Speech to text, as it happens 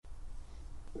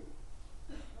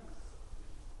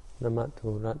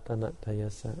Namatu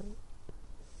Ratanatayasa.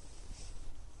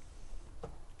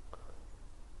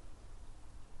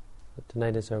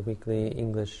 Tonight is our weekly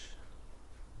English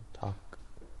talk.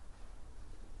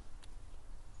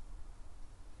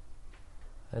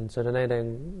 And so tonight I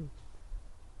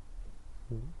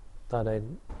thought I'd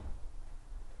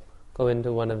go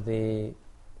into one of the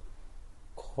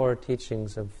core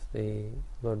teachings of the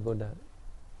Lord Buddha,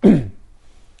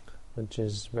 which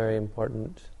is very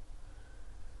important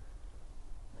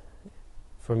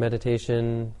for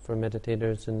meditation, for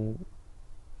meditators, and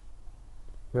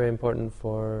very important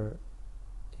for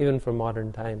even for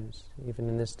modern times. Even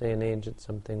in this day and age, it's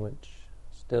something which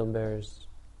still bears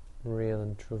real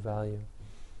and true value.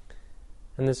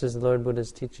 And this is the Lord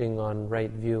Buddha's teaching on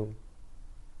right view.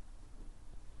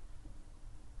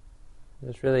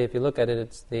 It's really, if you look at it,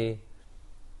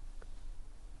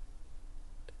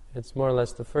 it's more or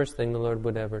less the first thing the Lord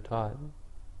Buddha ever taught.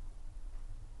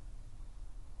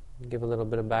 Give a little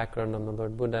bit of background on the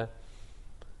Lord Buddha.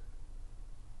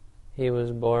 He was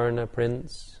born a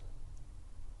prince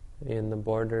in the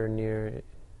border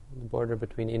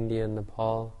between India and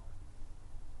Nepal.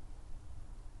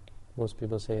 Most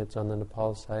people say it's on the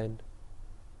Nepal side,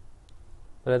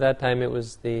 but at that time it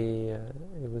was a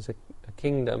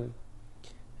kingdom,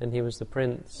 and he was the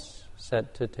prince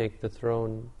set to take the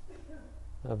throne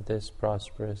of this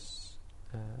prosperous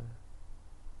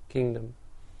kingdom.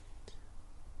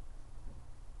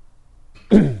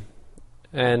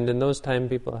 And in those times,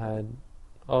 people had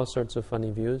all sorts of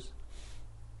funny views.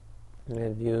 They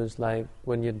had views like,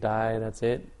 when you die, that's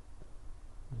it.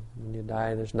 When you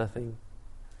die, there's nothing.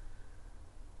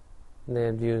 And they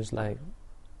had views like,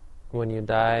 when you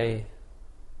die,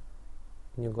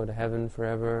 you'll go to heaven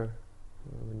forever.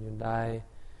 Or when you die,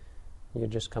 you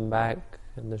just come back,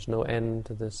 and there's no end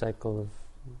to the cycle of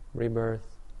rebirth.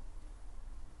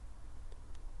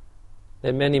 They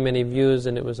had many, many views,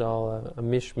 and it was all a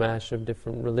mishmash of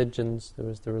different religions. There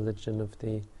was the religion of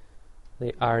the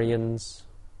Aryans.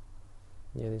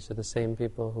 Yeah, these are the same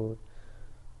people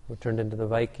who turned into the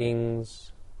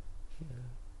Vikings.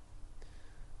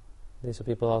 These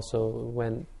people also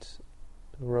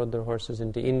rode their horses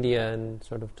into India and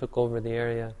sort of took over the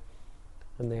area.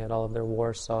 And they had all of their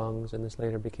war songs, and this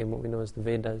later became what we know as the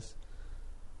Vedas.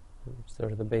 It's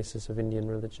sort of the basis of Indian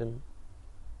religion.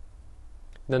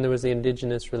 Then there was the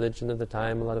indigenous religion of the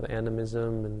time, a lot of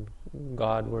animism and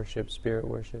God worship, spirit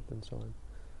worship, and so on.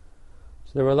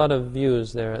 So there were a lot of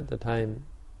views there at the time.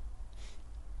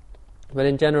 But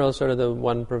in general, sort of the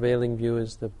one prevailing view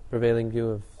is the prevailing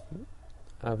view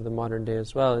of the modern day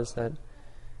as well, is that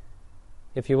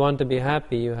if you want to be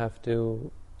happy, you have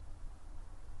to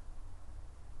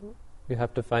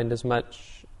find as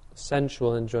much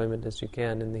sensual enjoyment as you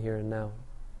can in the here and now.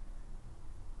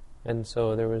 And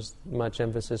so there was much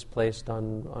emphasis placed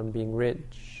on being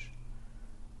rich.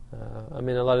 A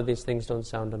lot of these things don't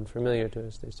sound unfamiliar to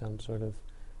us. They sound sort of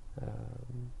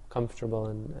comfortable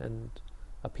and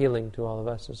appealing to all of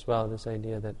us as well. This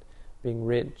idea that being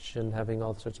rich and having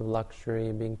all sorts of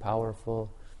luxury, being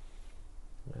powerful,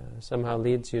 somehow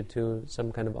leads you to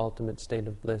some kind of ultimate state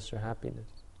of bliss or happiness.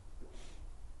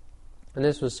 And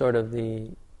this was sort of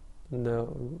the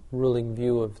ruling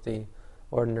view of the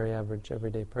ordinary, average,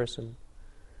 everyday person.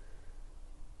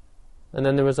 And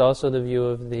then there was also the view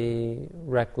of the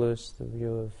recluse, the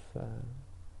view of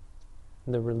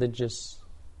the religious,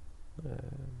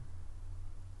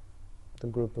 the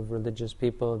group of religious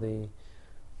people, the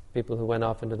people who went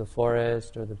off into the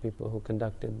forest, or the people who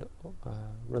conducted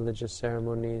religious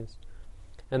ceremonies.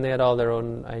 And they had all their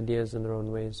own ideas and their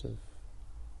own ways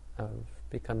of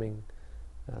becoming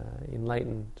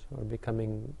enlightened, or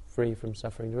becoming free from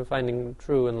suffering, or finding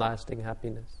true and lasting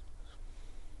happiness.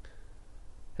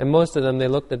 And most of them, they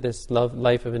looked at this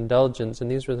life of indulgence, and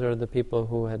these were sort of the people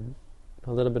who had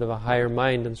a little bit of a higher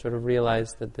mind and sort of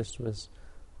realized that this was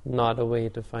not a way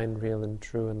to find real and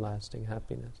true and lasting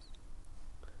happiness.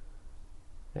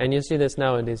 And you see this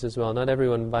nowadays as well. Not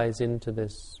everyone buys into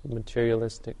this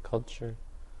materialistic culture.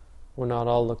 We're not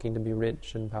all looking to be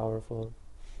rich and powerful.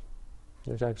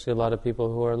 There's actually a lot of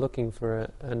people who are looking for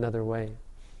another way.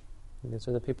 And these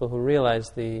are the people who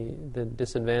realize the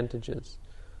disadvantages,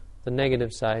 the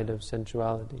negative side of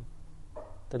sensuality.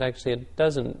 That actually it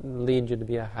doesn't lead you to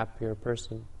be a happier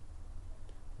person.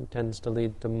 It tends to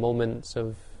lead to moments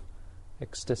of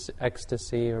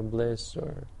ecstasy or bliss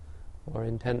or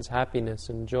intense happiness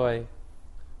and joy,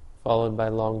 followed by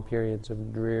long periods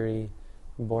of dreary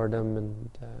boredom and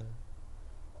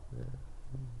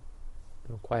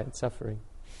quiet suffering.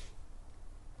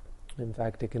 In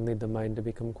fact, it can lead the mind to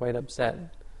become quite upset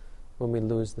when we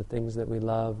lose the things that we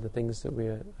love, the things that we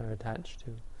are attached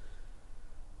to.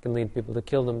 can lead people to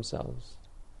kill themselves.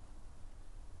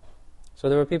 So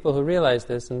there were people who realized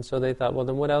this, and so they thought, well,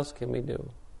 then what else can we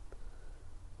do?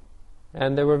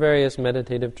 And there were various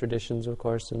meditative traditions, of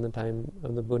course, in the time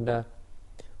of the Buddha.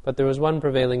 But there was one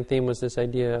prevailing theme, was this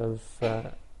idea of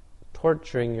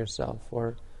torturing yourself,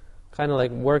 or kind of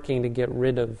like working to get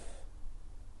rid of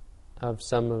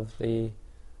some of the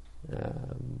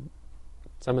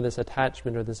some of this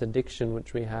attachment or this addiction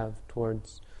which we have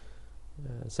towards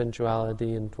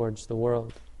sensuality and towards the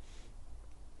world.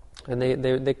 And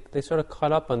they sort of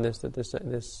caught up on this, that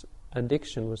this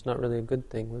addiction was not really a good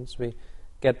thing. Once we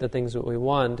get the things that we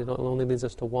want, it only leads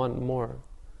us to want more.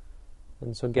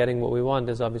 And so getting what we want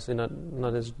is obviously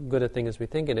not as good a thing as we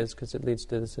think it is, because it leads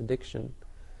to this addiction.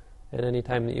 And any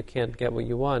time that you can't get what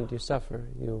you want, you suffer.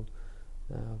 You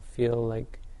feel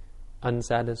like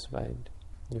unsatisfied.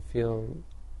 You feel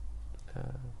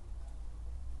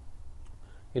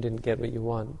you didn't get what you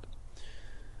want.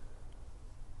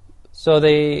 So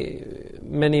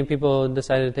many people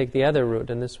decided to take the other route,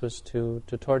 and this was to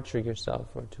torture yourself,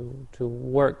 or to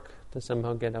work to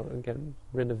somehow get out and get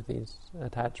rid of these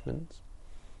attachments.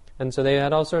 And so they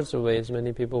had all sorts of ways.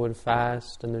 Many people would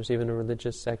fast, and there's even a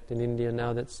religious sect in India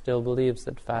now that still believes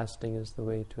that fasting is the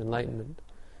way to enlightenment.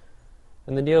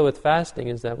 And the deal with fasting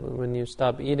is that when you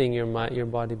stop eating, your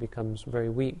body becomes very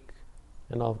weak,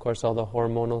 and of course all the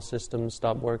hormonal systems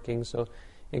stop working. So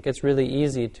it gets really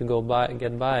easy to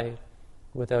get by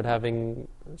without having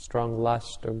strong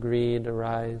lust or greed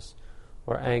arise,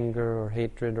 or anger or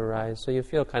hatred arise. So you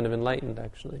feel kind of enlightened,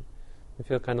 actually. You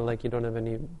feel kind of like you don't have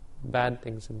any bad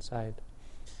things inside.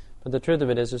 But the truth of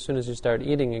it is, as soon as you start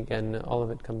eating again, all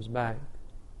of it comes back,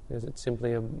 because it's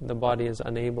simply the body is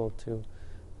unable to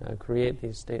create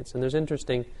these states. And there's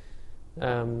interesting,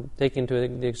 taking to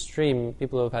the extreme,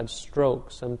 people who have had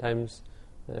strokes. Sometimes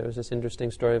there was this interesting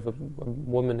story of a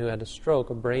woman who had a stroke,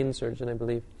 a brain surgeon, I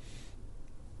believe.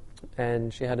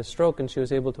 And she had a stroke, and she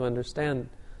was able to understand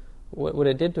what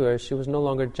it did to her. She was no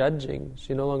longer judging.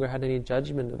 She no longer had any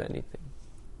judgment of anything.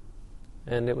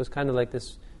 And it was kind of like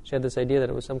this, she had this idea that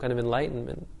it was some kind of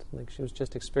enlightenment. Like she was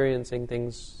just experiencing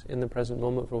things in the present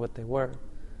moment for what they were.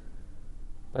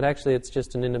 But actually it's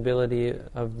just an inability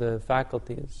of the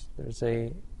faculties. There's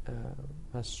a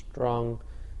strong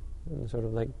sort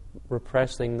of like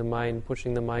repressing the mind,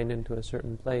 pushing the mind into a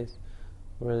certain place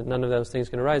where none of those things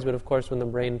can arise. But of course when the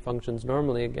brain functions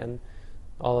normally again,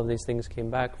 all of these things came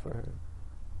back for her.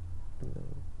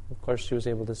 Of course she was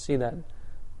able to see that,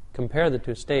 compare the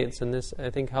two states, and this I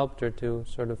think helped her to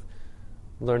sort of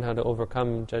learn how to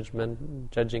overcome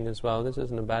judging as well. This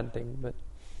isn't a bad thing, but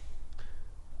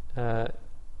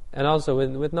and also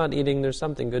with not eating, there's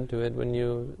something good to it. When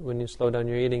you slow down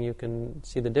your eating, you can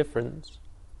see the difference.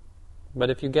 But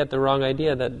if you get the wrong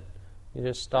idea that you're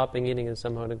just stopping eating is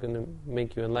somehow going to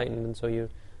make you enlightened, and so you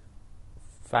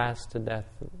fast to death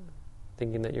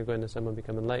thinking that you're going to somehow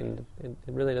become enlightened, it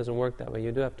really doesn't work that way.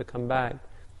 You do have to come back,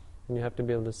 and you have to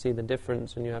be able to see the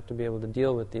difference, and you have to be able to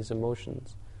deal with these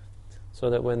emotions, so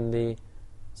that when the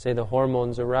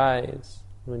hormones arise,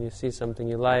 when you see something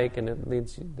you like and it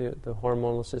leads the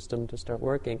hormonal system to start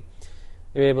working,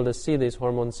 you're able to see these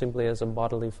hormones simply as a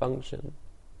bodily function.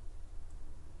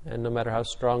 And no matter how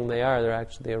strong they are, there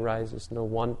actually arises no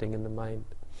wanting in the mind.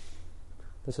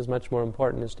 This is much more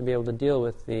important, is to be able to deal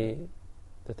with the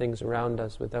things around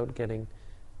us without getting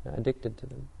addicted to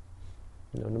them.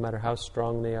 No matter how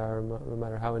strong they are, no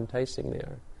matter how enticing they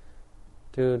are.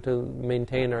 To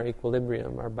maintain our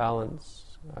equilibrium, our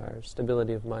balance, our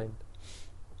stability of mind.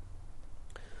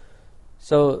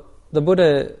 So the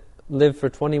Buddha lived for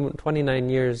 29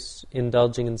 years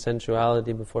indulging in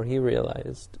sensuality before he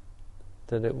realized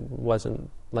that it wasn't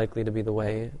likely to be the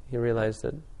way. He realized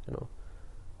that,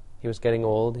 he was getting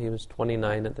old. He was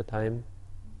 29 at the time,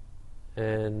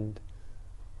 and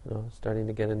starting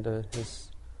to get into his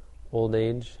old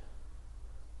age.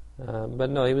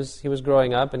 But no, he was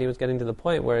growing up, and he was getting to the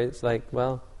point where it's like,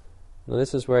 well,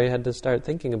 this is where he had to start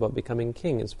thinking about becoming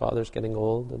king. His father's getting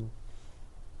old, and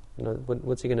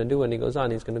what's he going to do when he goes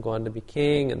on? He's going to go on to be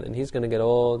king, and then he's going to get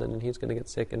old, and then he's going to get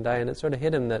sick and die. And it sort of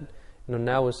hit him that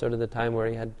now was sort of the time where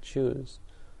he had to choose.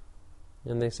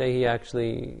 And they say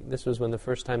this was the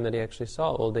first time that he actually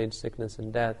saw old age, sickness,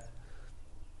 and death.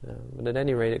 But at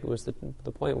any rate, it was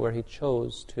the point where he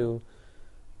chose to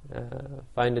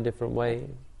find a different way.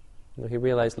 He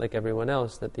realized, like everyone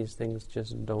else, that these things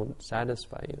just don't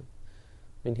satisfy you.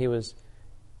 I mean, he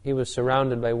was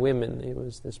surrounded by women. He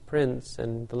was this prince,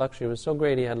 and the luxury was so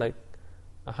great. He had like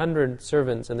 100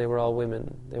 servants, and they were all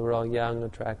women. They were all young,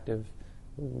 attractive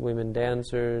women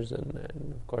dancers, and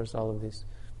of course all of these.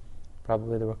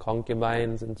 Probably there were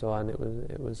concubines and so on. It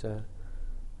was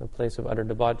a place of utter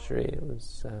debauchery. It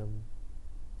was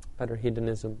utter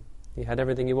hedonism. He had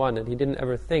everything he wanted. He didn't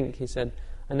ever think. He said,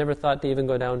 "I never thought to even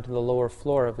go down to the lower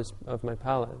floor of my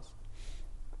palace."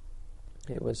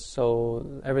 It was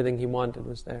so, everything he wanted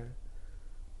was there.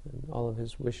 And all of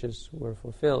his wishes were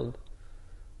fulfilled.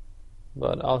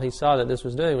 But all he saw that this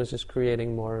was doing was just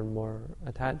creating more and more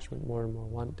attachment, more and more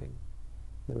wanting.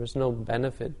 There was no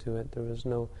benefit to it. There was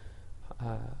no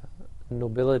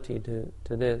nobility to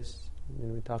this. I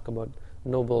mean, we talk about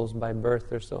nobles by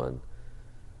birth or so on.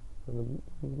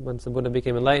 Once the Buddha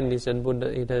became enlightened, he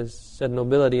said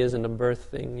nobility isn't a birth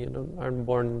thing. You aren't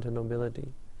born into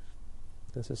nobility.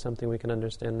 This is something we can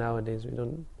understand nowadays. We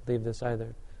don't believe this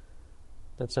either.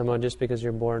 That somehow just because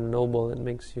you're born noble, it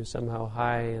makes you somehow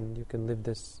high and you can live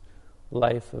this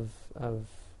life of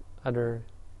utter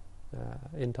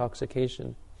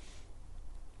intoxication.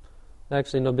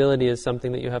 Actually, nobility is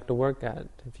something that you have to work at.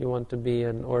 If you want to be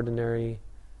an ordinary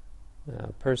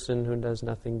person who does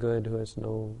nothing good, who has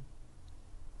no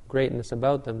greatness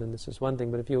about them, then this is one thing.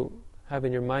 But if you have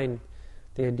in your mind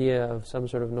the idea of some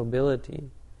sort of nobility,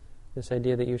 this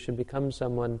idea that you should become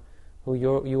someone who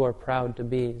you are proud to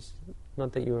be,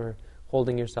 not that you are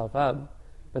holding yourself up,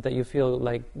 but that you feel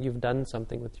like you've done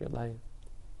something with your life,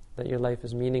 that your life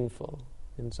is meaningful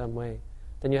in some way,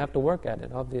 then you have to work at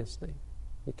it, obviously.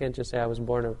 You can't just say, "I was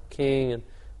born a king," and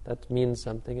that means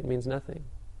something. It means nothing.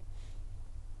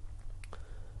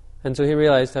 And so he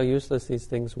realized how useless these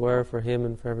things were for him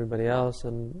and for everybody else,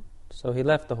 and so he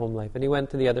left the home life, and he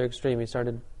went to the other extreme. He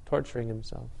started torturing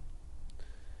himself.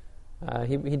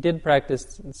 He did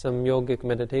practice some yogic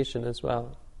meditation as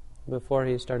well. Before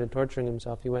he started torturing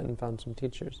himself, he went and found some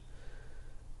teachers.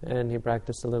 And he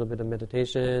practiced a little bit of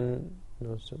meditation,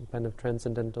 some kind of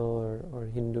transcendental or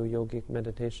Hindu yogic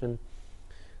meditation,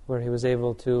 where he was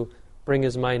able to bring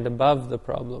his mind above the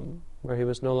problem, where he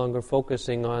was no longer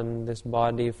focusing on this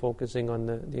body, focusing on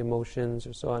the emotions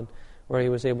or so on, where he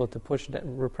was able to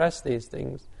repress these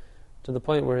things to the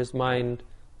point where his mind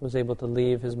was able to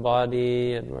leave his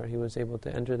body and where he was able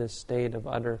to enter this state of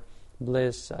utter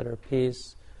bliss, utter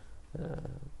peace,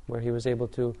 where he was able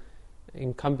to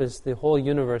encompass the whole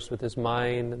universe with his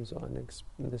mind and so on.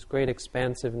 This great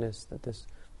expansiveness that this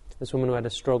woman who had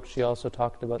a stroke, she also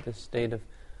talked about this state of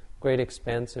great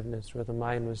expansiveness where the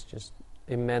mind was just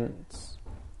immense,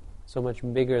 so much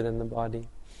bigger than the body.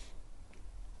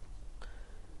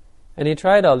 And he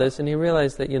tried all this and he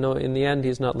realized that, in the end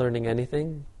he's not learning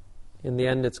anything. In the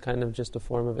end, it's kind of just a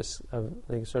form of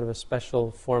sort of a special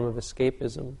form of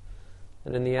escapism.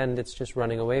 And in the end, it's just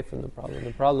running away from the problem.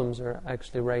 The problems are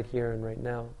actually right here and right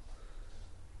now.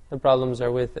 The problems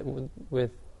are with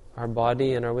our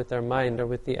body and are with our mind, are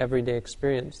with the everyday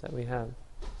experience that we have.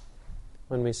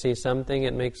 When we see something,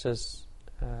 it makes us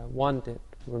want it.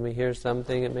 When we hear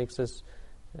something, it makes us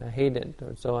hate it,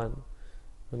 or so on.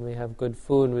 When we have good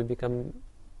food, we become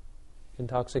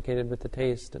intoxicated with the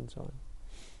taste, and so on.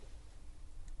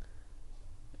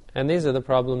 And these are the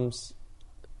problems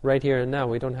right here and now.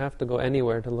 We don't have to go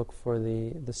anywhere to look for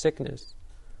the sickness.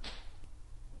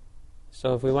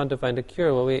 So if we want to find a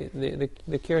cure,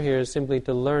 the cure here is simply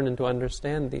to learn and to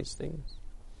understand these things.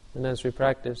 And as we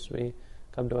practice, we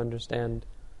come to understand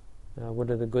what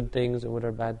are the good things and what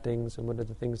are bad things, and what are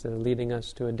the things that are leading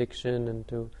us to addiction and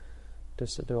to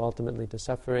ultimately to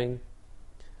suffering.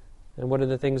 And what are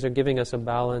the things that are giving us a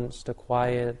balanced, a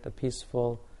quiet, a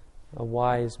peaceful, a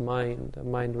wise mind, a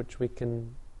mind which we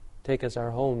can take as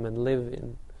our home and live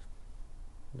in.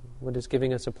 What is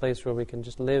giving us a place where we can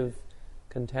just live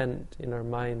content in our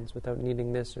minds without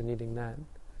needing this or needing that,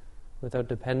 without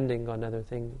depending on other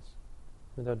things,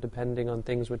 without depending on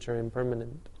things which are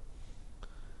impermanent.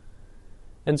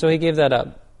 And so he gave that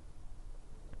up.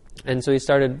 And so he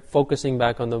started focusing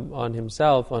back on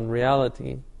himself, on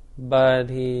reality. But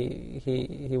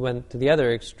he went to the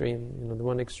other extreme. The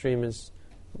one extreme is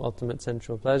ultimate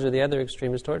sensual pleasure. The other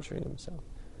extreme is torturing himself.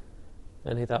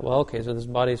 And he thought, well, okay, so this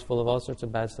body is full of all sorts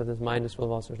of bad stuff, this mind is full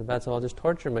of all sorts of bad stuff, I'll just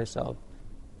torture myself.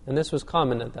 And this was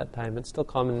common at that time. It's still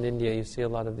common in India. You see a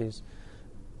lot of these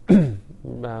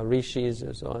rishis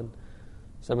or so on.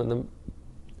 Some of them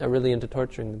are really into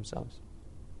torturing themselves.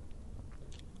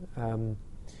 And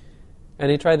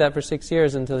he tried that for 6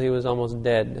 years until he was almost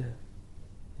dead.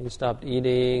 He stopped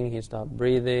eating, he stopped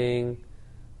breathing,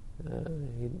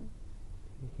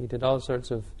 he did all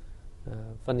sorts of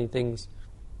funny things,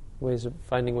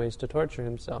 finding ways to torture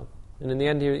himself. And in the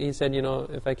end he said,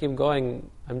 if I keep going,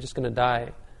 I'm just going to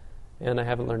die. And I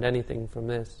haven't learned anything from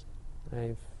this.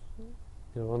 I've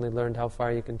only learned how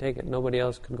far you can take it. Nobody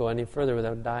else could go any further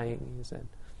without dying, he said.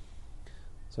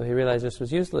 So he realized this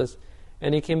was useless.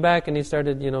 And he came back and he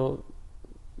started,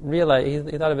 realized,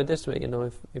 he thought of it this way,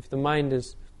 if the mind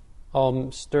is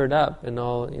all stirred up and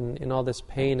all in all this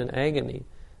pain and agony,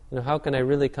 how can I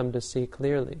really come to see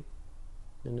clearly?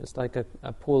 And it's like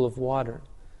a pool of water.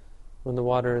 When the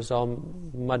water is all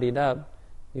muddied up,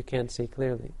 you can't see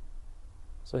clearly.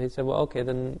 So he said, well, okay,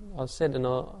 then I'll sit and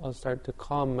I'll start to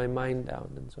calm my mind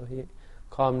down. And so he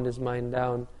calmed his mind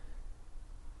down,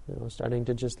 starting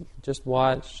to just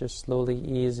watch, just slowly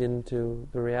ease into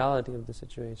the reality of the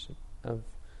situation, of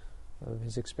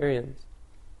his experience.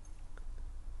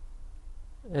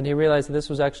 And he realized that this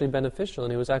was actually beneficial,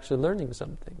 and he was actually learning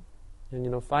something.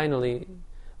 And finally,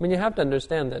 you have to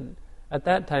understand that at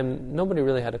that time, nobody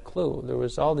really had a clue. There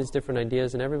was all these different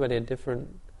ideas, and everybody had different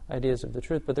ideas of the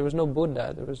truth, but there was no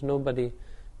Buddha, there was nobody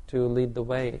to lead the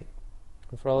way.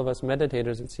 And for all of us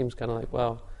meditators, it seems kind of like,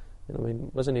 well,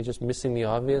 wasn't he just missing the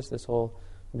obvious, this whole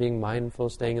being mindful,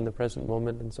 staying in the present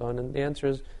moment, and so on? And the answer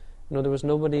is, there was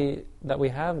nobody that we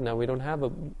have now. We didn't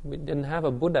have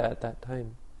a Buddha at that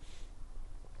time.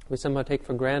 We somehow take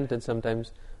for granted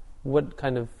sometimes what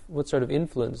sort of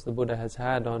influence the Buddha has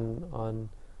had on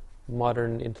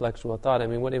modern intellectual thought.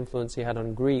 What influence he had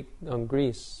on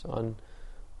Greece, on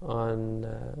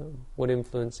what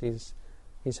influence he's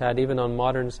had even on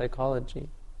modern psychology.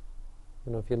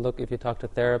 If you talk to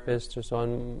therapists or so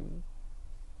on,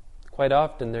 quite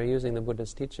often they're using the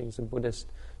Buddhist teachings, the Buddhist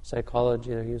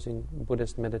psychology. They're using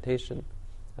Buddhist meditation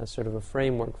as sort of a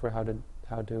framework for how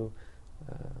to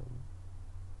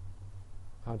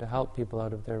help people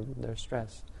out of their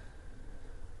stress.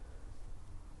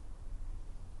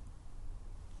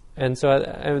 And so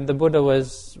the Buddha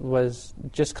was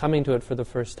just coming to it for the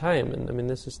first time. And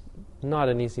this is not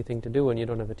an easy thing to do when you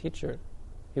don't have a teacher.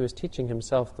 He was teaching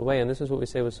himself the way, and this is what we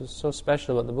say was so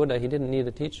special about the Buddha. He didn't need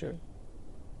a teacher.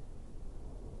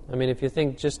 If you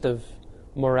think just of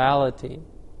morality,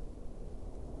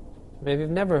 if you've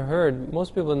never heard,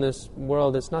 most people in this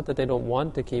world, it's not that they don't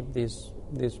want to keep these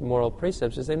moral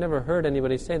precepts, it's they've never heard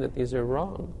anybody say that these are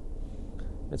wrong.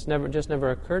 It's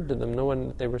never occurred to them. No one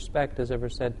that they respect has ever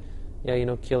said,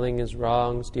 killing is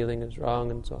wrong, stealing is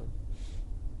wrong, and so on.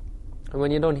 And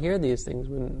when you don't hear these things,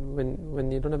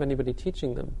 when you don't have anybody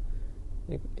teaching them,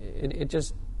 it's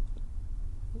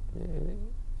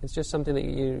just something that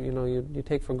you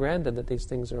take for granted, that these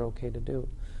things are okay to do,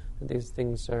 that these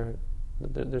things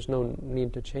there's no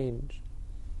need to change.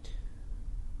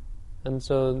 And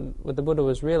so what the Buddha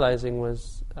was realizing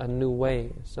was a new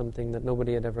way, something that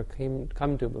nobody had ever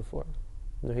come to before.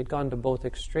 He'd gone to both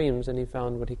extremes, and he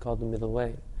found what he called the middle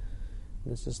way.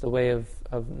 This is the way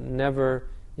of never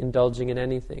indulging in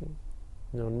anything,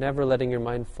 never letting your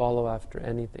mind follow after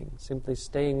anything, simply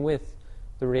staying with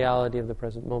the reality of the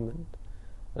present moment.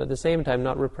 But at the same time,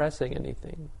 not repressing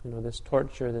anything, this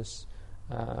torture, this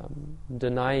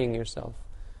denying yourself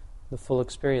the full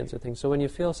experience of things. So when you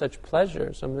feel such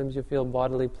pleasure, sometimes you feel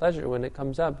bodily pleasure, when it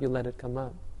comes up, you let it come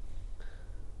up.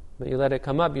 But you let it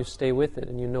come up, you stay with it,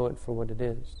 and you know it for what it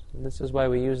is. And this is why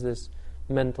we use this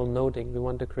mental noting. We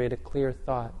want to create a clear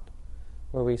thought,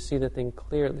 where we see the thing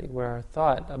clearly, where our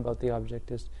thought about the object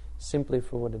is simply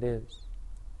for what it is.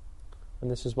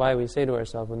 And this is why we say to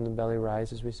ourselves, when the belly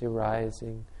rises, we say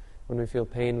rising. When we feel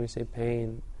pain, we say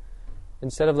pain.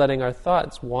 Instead of letting our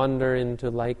thoughts wander into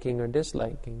liking or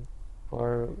disliking,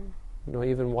 or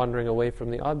even wandering away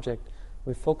from the object,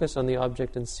 we focus on the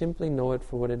object and simply know it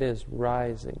for what it is,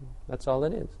 rising. That's all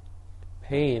it is.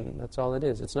 Pain, that's all it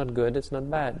is. It's not good, it's not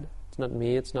bad. It's not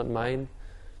me, it's not mine.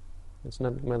 It's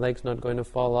not, my leg's not going to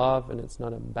fall off, and it's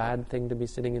not a bad thing to be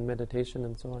sitting in meditation,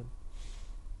 and so on.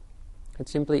 It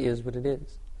simply is what it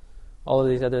is. All of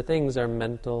these other things are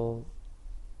mental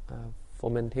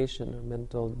fomentation or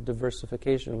mental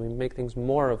diversification. We make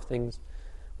more of things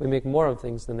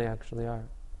than they actually are.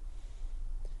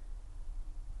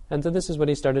 And so this is what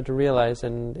he started to realize,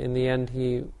 and in the end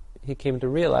he came to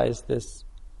realize this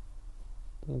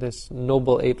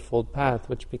Noble Eightfold Path,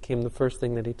 which became the first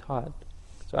thing that he taught.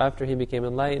 So after he became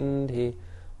enlightened, he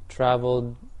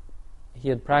traveled, he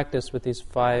had practiced with these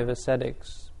 5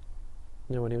 ascetics.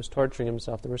 When he was torturing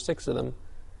himself, there were 6 of them.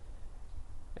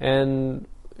 And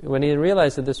when he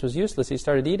realized that this was useless, he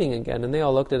started eating again, and they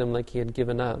all looked at him like he had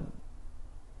given up.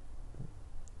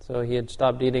 So he had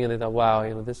stopped eating, and they thought,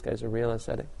 wow, this guy's a real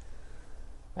ascetic.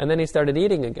 And then he started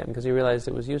eating again, because he realized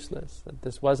it was useless, that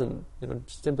this wasn't,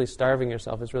 simply starving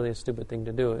yourself is really a stupid thing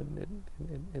to do.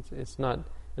 It's not,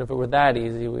 if it were that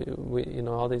easy, we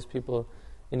all these people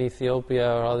in Ethiopia,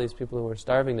 or all these people who were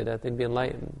starving to death, they'd be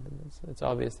enlightened. It's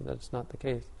obvious that that's not the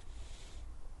case.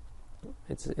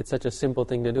 It's such a simple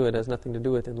thing to do. It has nothing to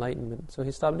do with enlightenment. So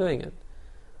he stopped doing it.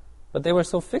 But they were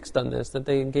so fixed on this that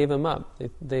they gave him up.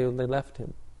 They left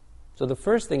him. So the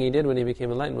first thing he did when he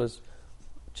became enlightened was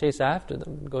chase after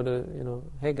them and go to,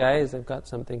 hey guys, I've got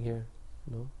something here.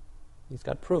 He's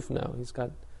got proof now. He's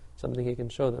got something he can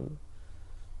show them.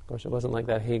 Of course, it wasn't like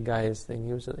that hey guys thing.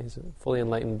 He's a fully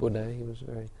enlightened Buddha. He was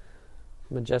very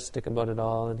majestic about it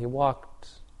all, and he walked,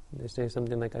 they say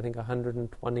something like, I think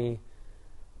 120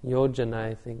 yojana,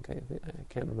 I think, I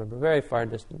can't remember, very far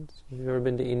distance. If you've ever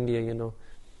been to India,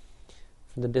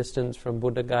 from the distance from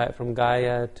from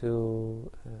Gaya to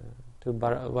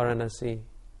Varanasi,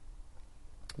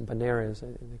 Benares,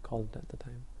 they called it at the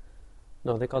time.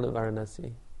 No, they called it Varanasi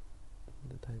at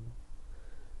the time.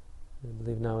 I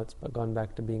believe now it's gone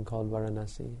back to being called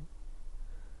Varanasi.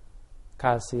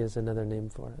 Kasi is another name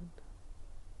for it.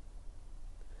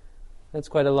 That's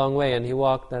quite a long way, and he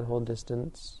walked that whole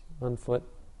distance on foot.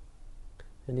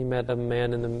 And he met a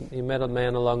man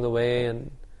along the way,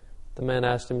 and the man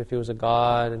asked him if he was a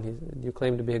god, and he said, "Do you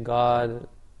claim to be a god?"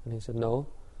 And he said, "No."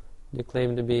 "Do you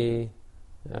claim to be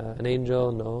an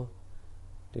angel?" "No."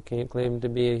 "Do you claim to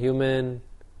be a human?"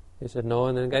 He said, "No."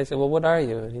 And then the guy said, "Well, what are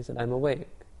you?" And he said, "I'm awake."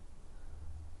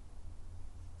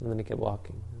 And then he kept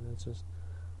walking. And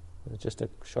that's just a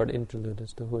short interlude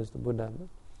as to who is the Buddha.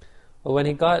 But when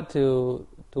he got to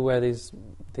where these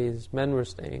men were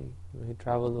staying, he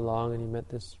traveled along and he met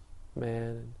this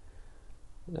man.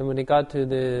 And when he got to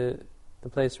the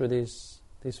place where these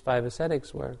 5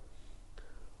 ascetics were,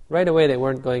 right away they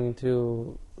weren't going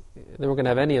to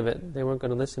have any of it. They weren't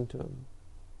going to listen to him.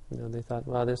 They thought,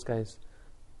 wow, this guy's,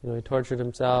 he tortured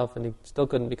himself and he still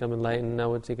couldn't become enlightened.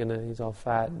 Now what's he gonna? He's all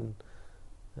fat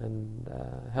and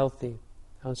healthy.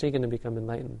 How's he going to become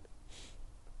enlightened?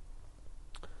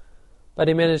 But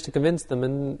he managed to convince them,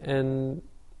 and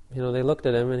they looked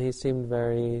at him, and he seemed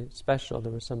very special.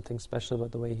 There was something special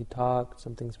about the way he talked,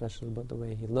 something special about the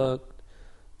way he looked,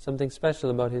 something special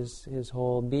about his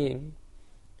whole being.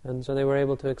 And so they were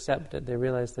able to accept it. They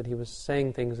realized that he was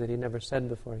saying things that he never said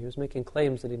before. He was making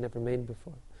claims that he never made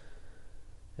before.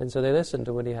 And so they listened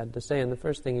to what he had to say. And the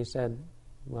first thing he said,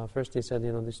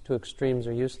 these 2 extremes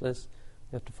are useless.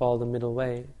 You have to follow the middle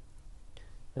way.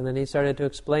 And then he started to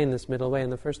explain this middle way, and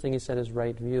the first thing he said is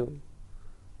right view.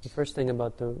 The first thing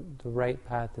about the right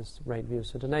path is right view.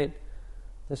 So tonight,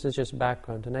 this is just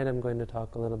background. Tonight I'm going to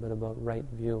talk a little bit about right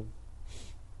view.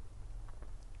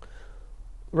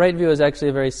 Right view is actually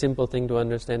a very simple thing to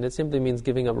understand. It simply means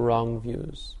giving up wrong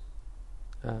views.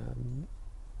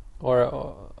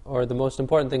 Or the most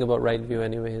important thing about right view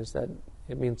anyway is that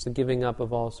it means the giving up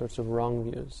of all sorts of wrong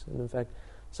views. And in fact,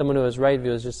 someone who has right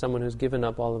view is just someone who's given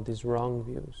up all of these wrong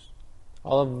views.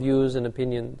 All of views and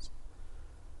opinions.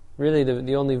 Really,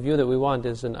 the only view that we want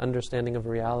is an understanding of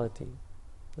reality.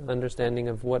 An understanding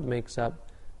of what makes up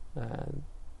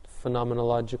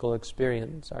phenomenological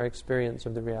experience, our experience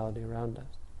of the reality around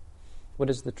us. What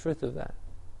is the truth of that?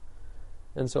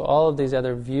 And so all of these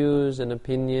other views and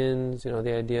opinions,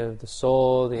 the idea of the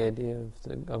soul, the idea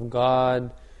of God,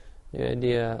 the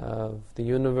idea of the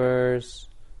universe,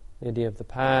 the idea of the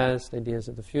past, ideas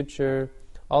of the future,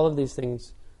 all of these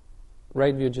things,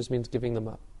 right view just means giving them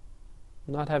up.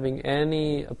 Not having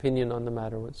any opinion on the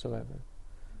matter whatsoever.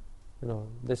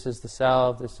 This is the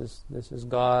self, this is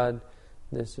God,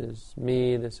 this is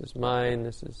me, this is mine,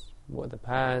 this is what the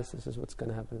past, this is what's going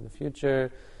to happen in the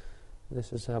future,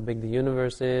 this is how big the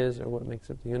universe is, or what makes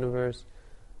up the universe.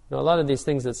 A lot of these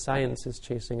things that science is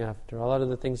chasing after, a lot of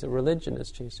the things that religion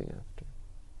is chasing after.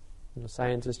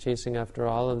 Science is chasing after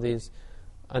all of these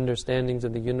understandings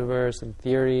of the universe and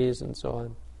theories and so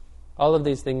on. All of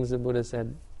these things the Buddha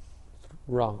said,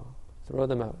 wrong. Throw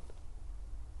them out.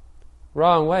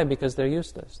 Wrong, why? Because they're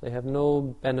useless. They have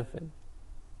no benefit.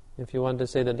 If you want to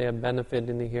say that they have benefit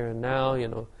in the here and now,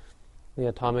 the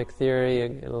atomic theory,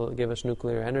 it'll give us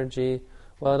nuclear energy.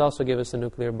 Well, it also gives us a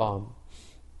nuclear bomb.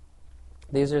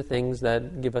 These are things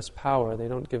that give us power. They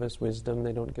don't give us wisdom.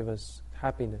 They don't give us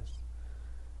happiness.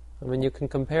 You can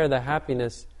compare the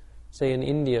happiness, say in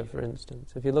India, for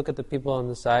instance. If you look at the people on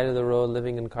the side of the road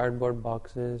living in cardboard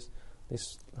boxes,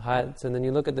 these huts, and then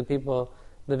you look at the people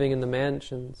living in the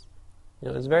mansions,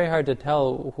 it's very hard to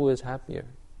tell who is happier.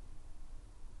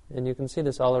 And you can see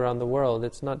this all around the world.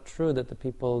 It's not true that the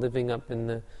people living up in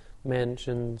the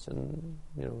mansions and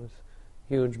with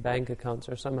huge bank accounts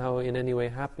are somehow in any way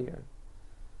happier.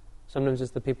 Sometimes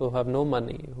it's the people who have no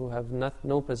money, who have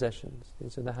no possessions.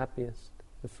 These are the happiest,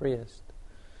 the freest.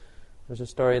 There's a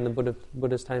story in the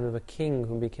Buddha's time of a king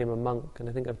who became a monk, and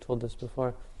I think I've told this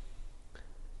before.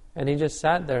 And he just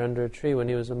sat there under a tree when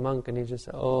he was a monk, and he just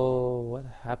said, "Oh, what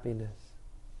happiness!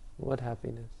 What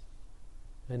happiness!"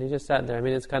 And he just sat there.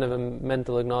 It's kind of a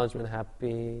mental acknowledgement.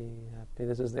 Happy, happy.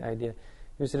 This is the idea.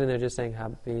 He was sitting there just saying,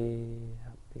 happy,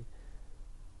 happy.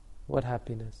 What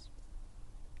happiness?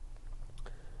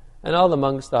 And all the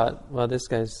monks thought, well, this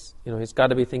guy's, he's got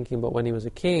to be thinking about when he was a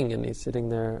king, and he's sitting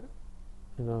there,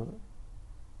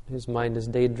 his mind is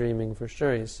daydreaming for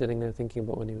sure. He's sitting there thinking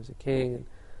about when he was a king. And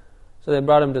so they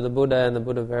brought him to the Buddha, and the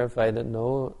Buddha verified that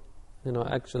no,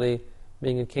 actually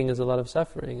being a king is a lot of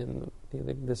suffering. And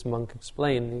this monk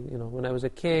explained, when I was a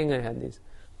king, I had these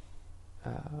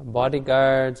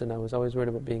bodyguards, and I was always worried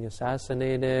about being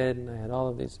assassinated, and I had all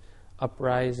of these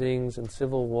uprisings and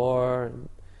civil war,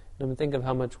 and think of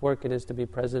how much work it is to be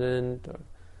president, or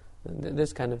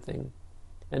this kind of thing.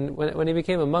 And when he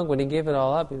became a monk, when he gave it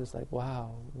all up, he was like,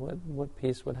 wow, what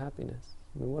peace, what happiness.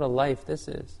 What a life this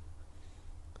is.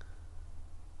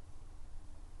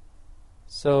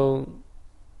 So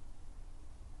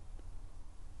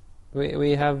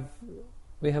we have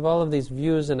all of these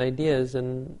views and ideas,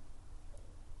 and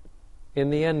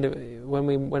in the end,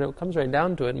 when it comes right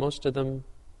down to it, most of them,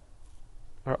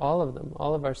 or all of them,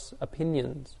 all of our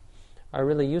opinions are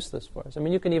really useless for us.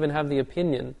 You can even have the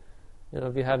opinion,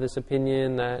 if you have this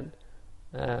opinion that,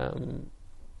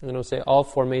 say all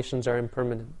formations are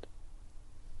impermanent.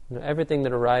 Everything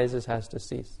that arises has to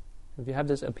cease. If you have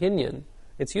this opinion,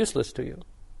 it's useless to you.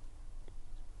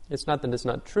 It's not that it's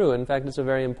not true. In fact, it's a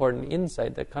very important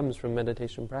insight that comes from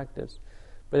meditation practice.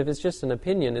 But if it's just an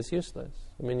opinion, it's useless.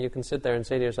 You can sit there and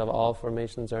say to yourself, all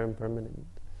formations are impermanent.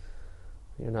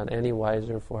 You're not any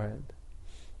wiser for it.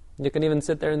 You can even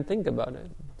sit there and think about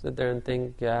it. Sit there and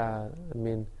think,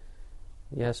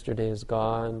 yesterday is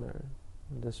gone, or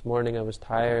this morning I was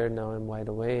tired, now I'm wide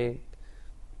awake.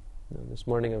 This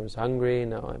morning I was hungry,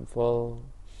 now I'm full.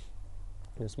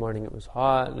 This morning it was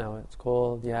hot, now it's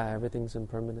cold. Everything's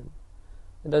impermanent.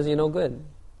 It does you no good.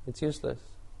 It's useless.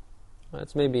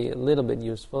 It's maybe a little bit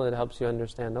useful. It helps you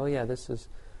understand, this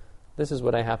is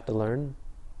what I have to learn.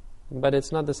 But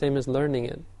it's not the same as learning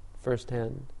it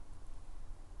firsthand.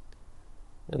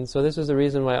 And so this is the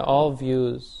reason why all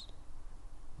views,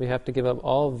 we have to give up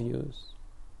all views.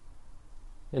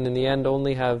 And in the end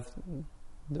only have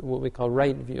what we call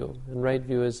right view. And right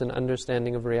view is an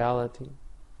understanding of reality.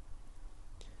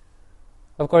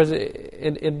 Of course,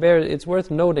 it's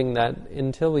worth noting that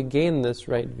until we gain this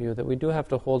right view, that we do have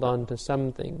to hold on to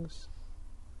some things.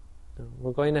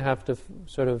 We're going to have to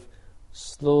sort of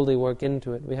slowly work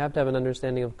into it. We have to have an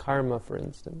understanding of karma, for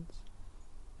instance.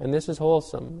 And this is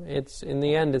wholesome. In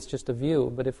the end, it's just a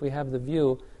view. But if we have the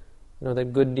view,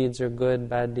 that good deeds are good,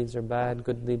 bad deeds are bad,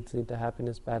 good deeds lead to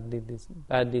happiness, bad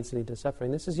deeds lead to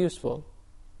suffering, this is useful.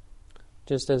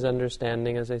 Just as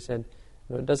understanding, as I said,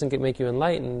 it doesn't make you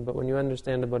enlightened, but when you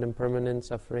understand about impermanence,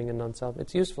 suffering, and non-self,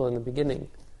 it's useful in the beginning.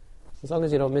 As long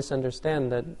as you don't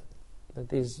misunderstand that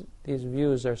these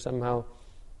views are somehow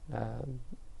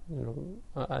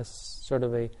a sort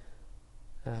of a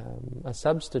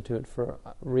substitute for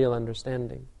real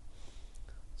understanding.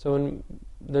 So when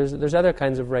there's other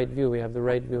kinds of right view. We have the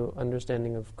right view,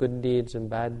 understanding of good deeds and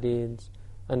bad deeds,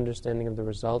 understanding of the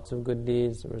results of good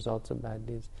deeds, the results of bad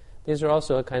deeds. These are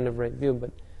also a kind of right view,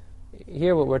 but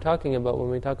here what we're talking about when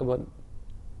we talk about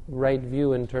right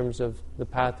view in terms of the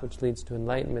path which leads to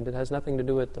enlightenment, it has nothing to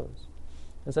do with those.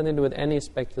 It has nothing to do with any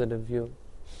speculative view.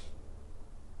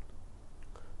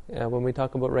 When we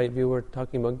talk about right view, we're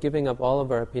talking about giving up all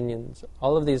of our opinions,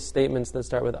 all of these statements that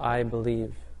start with "I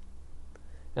believe."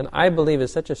 And "I believe"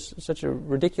 is such a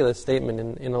ridiculous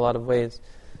statement in a lot of ways,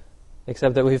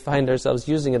 except that we find ourselves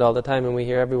using it all the time, and we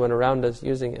hear everyone around us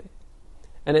using it.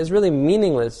 And it's really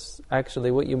meaningless,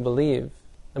 actually, what you believe.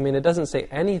 It doesn't say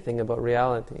anything about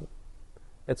reality.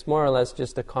 It's more or less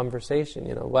just a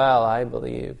conversation, well, I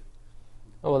believe.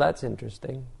 Oh, well, that's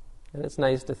interesting. And it's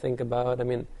nice to think about.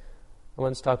 I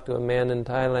once talked to a man in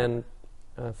Thailand,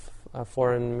 a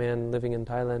foreign man living in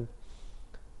Thailand,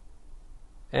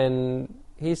 and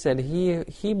he said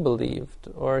he believed,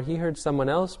 or he heard someone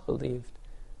else believed,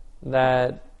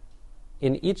 that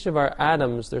in each of our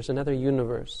atoms there's another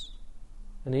universe.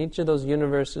 And in each of those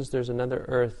universes there's another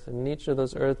earth. And in each of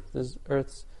those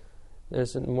earths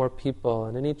there's more people.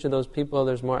 And in each of those people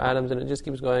there's more atoms, and it just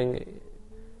keeps going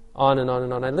on and on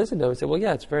and on. I listened to him and said, well,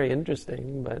 yeah, it's very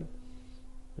interesting, but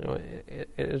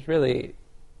it's really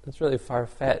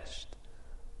far-fetched.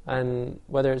 And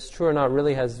whether it's true or not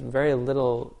really has very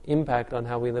little impact on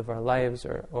how we live our lives,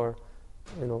 or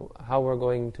how we're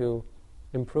going to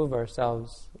improve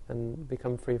ourselves and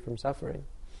become free from suffering.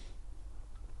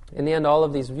 In the end, all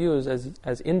of these views,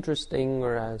 as interesting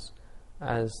or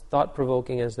as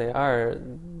thought-provoking as they are,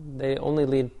 they only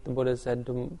lead, the Buddha said,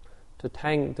 to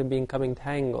becoming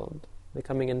tangled,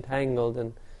 becoming entangled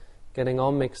and getting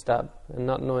all mixed up and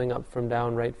not knowing up from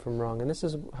down, right from wrong. And this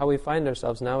is how we find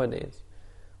ourselves nowadays.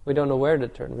 We don't know where to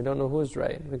turn. We don't know who's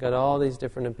right. We got all these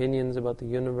different opinions about the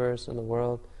universe and the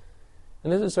world.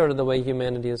 And this is sort of the way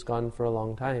humanity has gone for a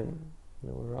long time.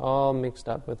 We're all mixed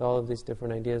up with all of these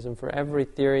different ideas, and for every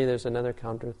theory there's another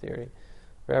counter-theory.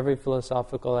 For every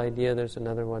philosophical idea there's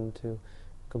another one to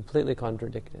completely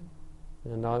contradict it.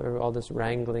 And all this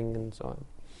wrangling and so on.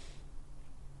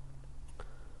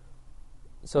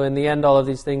 So in the end, all of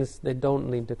these things, they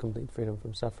don't lead to complete freedom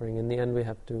from suffering. In the end, we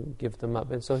have to give them up.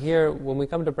 And so here, when we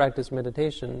come to practice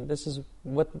meditation, this is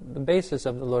what the basis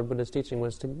of the Lord Buddha's teaching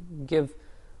was, to give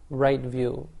right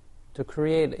view, to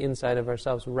create inside of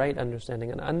ourselves right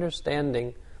understanding, an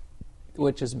understanding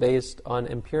which is based on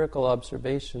empirical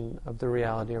observation of the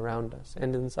reality around us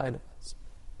and inside of us.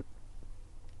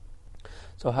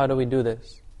 So how do we do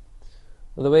this?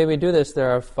 Well, the way we do this, there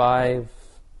are 5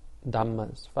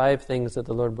 Dhammas, 5 things that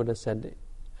the Lord Buddha said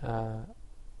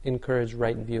encourage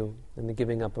right view and the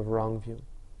giving up of wrong view.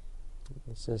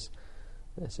 This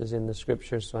is in the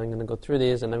scriptures, so I'm going to go through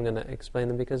these and I'm going to explain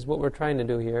them, because what we're trying to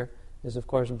do here is, of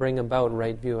course, bring about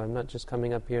right view. I'm not just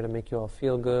coming up here to make you all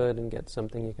feel good and get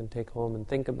something you can take home and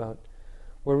think about.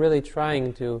 We're really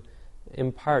trying to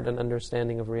impart an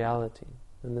understanding of reality,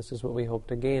 and this is what we hope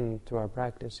to gain through our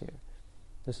practice here.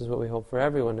 This is what we hope for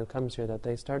everyone who comes here, that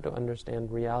they start to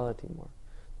understand reality more.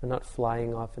 They're not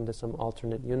flying off into some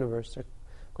alternate universe. They're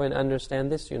going to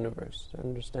understand this universe, to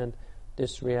understand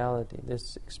this reality,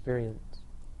 this experience.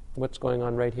 What's going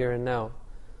on right here and now?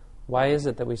 Why is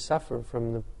it that we suffer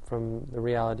from the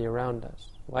reality around us?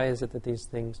 Why is it that these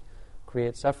things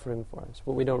create suffering for us?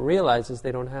 What we don't realize is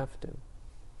they don't have to.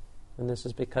 And this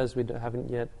is because we haven't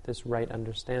yet this right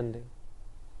understanding.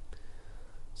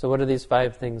 So what are these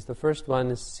 5 things? The first one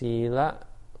is sila,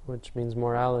 which means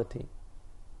morality.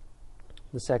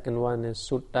 The second one is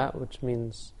sutta, which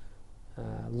means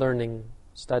learning,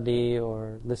 study,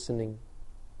 or listening,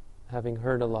 having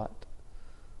heard a lot.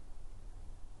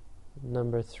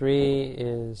 Number 3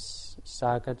 is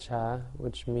sagacha,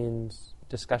 which means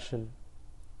discussion.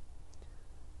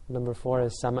 Number 4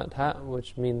 is samatha,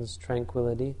 which means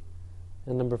tranquility.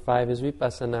 And number 5 is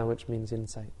vipassana, which means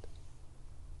insight.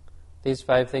 These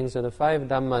 5 things are the 5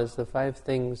 dhammas, the 5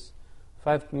 things,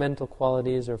 5 mental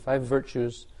qualities or 5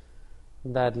 virtues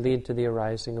that lead to the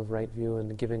arising of right view and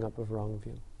the giving up of wrong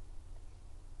view.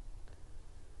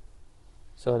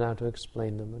 So now to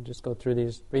explain them, I'll just go through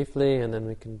these briefly and then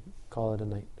we can call it a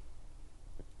night.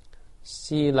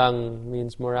 Silang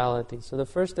means morality. So the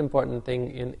first important thing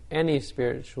in any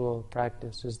spiritual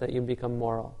practice is that you become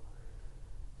moral.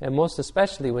 And most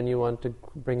especially when you want to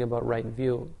bring about right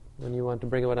view, when you want to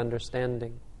bring about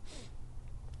understanding.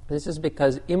 This is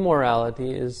because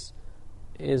immorality is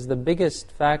the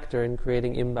biggest factor in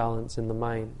creating imbalance in the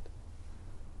mind.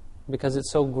 Because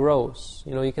it's so gross.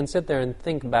 You can sit there and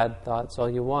think bad thoughts all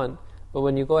you want, but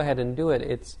when you go ahead and do it,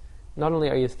 it's not only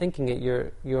are you thinking it,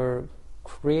 you're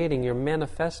creating, you're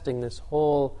manifesting this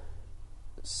whole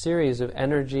series of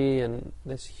energy, and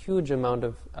this huge amount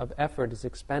of effort is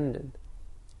expended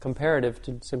comparative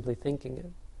to simply thinking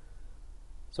it.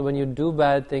 So when you do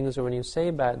bad things or when you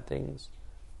say bad things,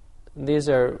 these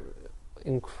are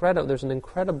incredible. There's an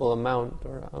incredible amount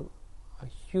or a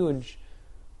huge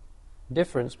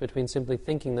difference between simply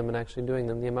thinking them and actually doing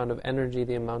them. The amount of energy,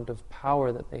 the amount of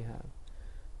power that they have.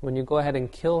 When you go ahead and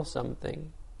kill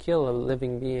something, kill a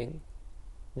living being,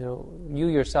 you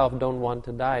yourself don't want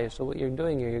to die. So what you're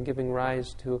doing here, you're giving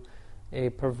rise to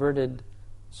a perverted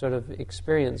sort of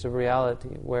experience of reality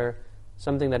where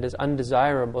something that is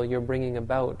undesirable you're bringing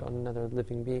about on another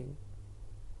living being.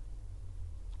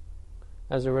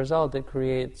 As a result, it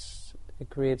creates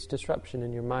disruption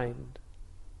in your mind.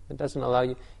 It doesn't allow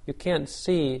you can't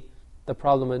see the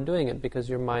problem of doing it because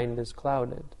your mind is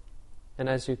clouded. And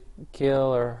as you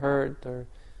kill or hurt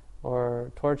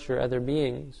or torture other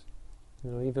beings,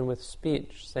 even with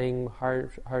speech, saying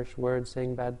harsh words,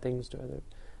 saying bad things to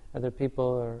other people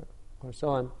or so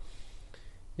on,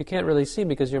 you can't really see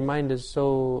because your mind is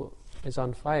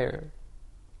on fire.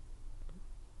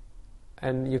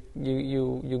 And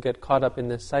you get caught up in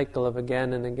this cycle of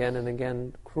again and again and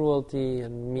again cruelty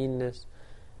and meanness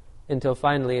until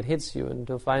finally it hits you,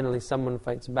 until finally someone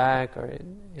fights back, or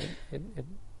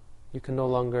you can no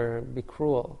longer be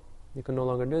cruel. You can no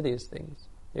longer do these things,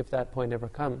 if that point ever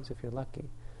comes, if you're lucky.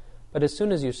 But as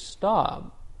soon as you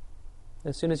stop,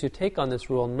 as soon as you take on this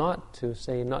rule not to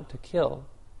kill,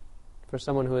 for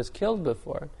someone who has killed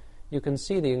before, you can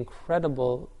see the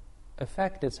incredible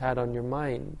effect it's had on your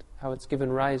mind, how it's given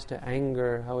rise to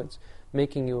anger, how it's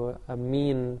making you a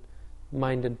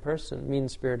mean-minded person,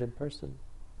 mean-spirited person.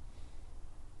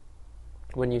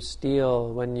 When you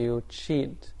steal, when you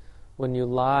cheat, when you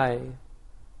lie,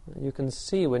 You can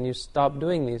see when you stop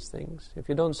doing these things. If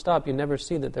you don't stop, you never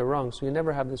see that they're wrong. So you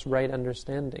never have this right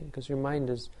understanding because your mind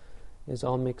is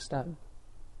all mixed up.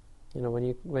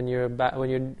 When you're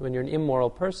an immoral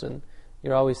person,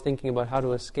 you're always thinking about how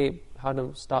to escape, how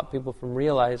to stop people from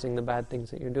realizing the bad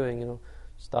things that you're doing.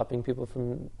 Stopping people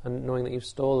from knowing that you've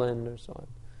stolen or so on.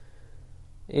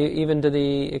 Even to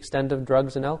the extent of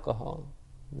drugs and alcohol.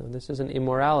 This is an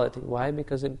immorality. Why?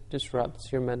 Because it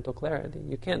disrupts your mental clarity.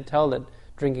 You can't tell that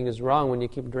drinking is wrong when you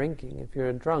keep drinking. If you're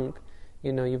a drunk,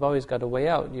 you've always got a way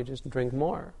out. You just drink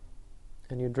more.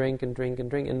 And you drink and drink and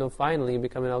drink. And then finally you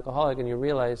become an alcoholic and you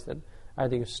realize that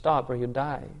either you stop or you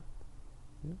die.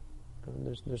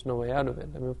 There's no way out of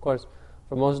it. Of course,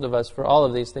 for most of us, for all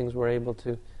of these things, we're able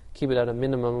to keep it at a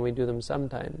minimum, and we do them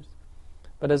sometimes.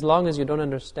 But as long as you don't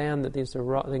understand that these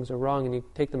things are wrong and you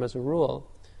take them as a rule,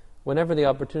 whenever the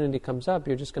opportunity comes up,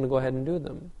 you're just going to go ahead and do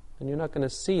them. And you're not going to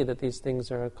see that these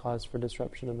things are a cause for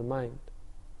disruption of the mind.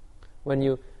 When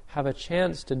you have a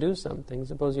chance to do something,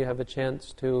 suppose you have a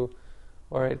chance to,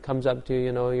 or it comes up to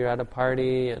you're at a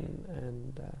party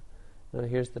and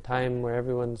here's the time where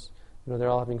everyone's, they're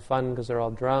all having fun because they're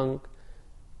all drunk,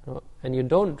 and you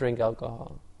don't drink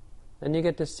alcohol. And you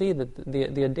get to see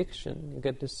the addiction. You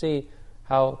get to see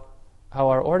how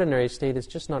our ordinary state is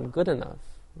just not good enough,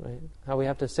 right? How we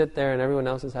have to sit there and everyone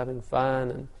else is having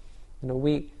fun,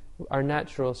 and our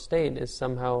natural state is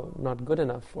somehow not good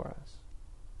enough for us.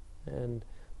 And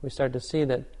we start to see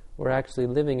that we're actually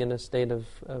living in a state of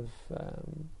a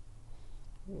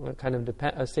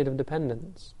state of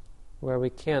dependence, where we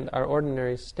can't. Our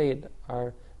ordinary state,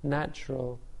 our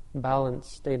natural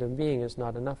balanced state of being, is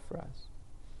not enough for us.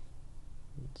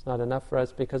 It's not enough for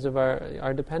us because of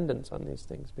our dependence on these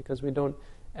things, because we don't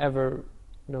ever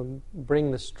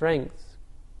bring the strength,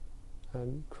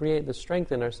 create the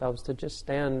strength in ourselves to just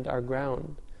stand our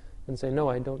ground and say, no,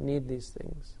 I don't need these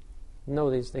things.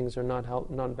 No, these things are not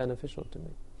beneficial to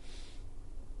me.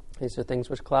 These are things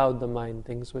which cloud the mind,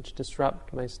 things which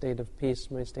disrupt my state of peace,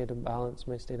 my state of balance,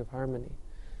 my state of harmony.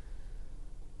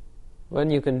 When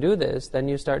you can do this, then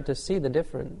you start to see the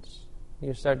difference.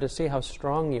 You start to see how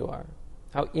strong you are,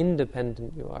 how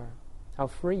independent you are, how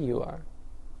free you are.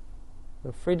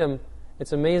 Freedom,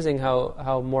 it's amazing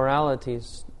how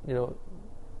moralities,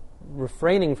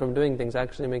 refraining from doing things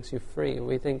actually makes you free.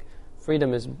 We think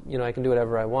freedom is, I can do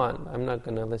whatever I want. I'm not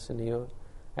going to listen to you.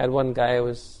 I had one guy, I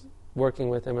was working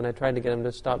with him, and I tried to get him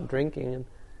to stop drinking, and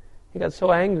he got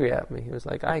so angry at me. He was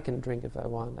like, I can drink if I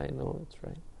want. I know it's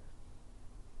right.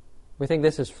 We think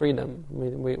this is freedom.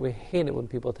 We hate it when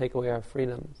people take away our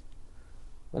freedoms.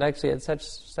 But actually it's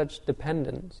such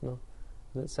dependence,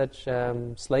 it's such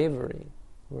slavery.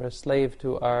 We're a slave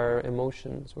to our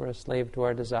emotions. We're a slave to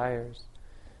our desires.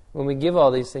 When we give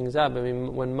all these things up, when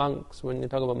you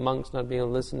talk about monks not being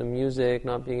able to listen to music,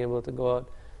 not being able to go out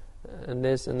and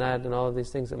this and that and all of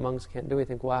these things that monks can't do, we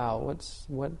think, wow,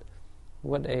 what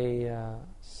a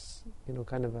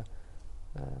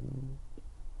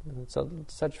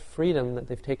such freedom that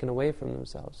they've taken away from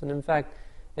themselves. And in fact,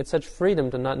 it's such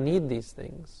freedom to not need these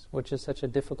things, which is such a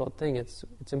difficult thing. It's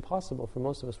impossible for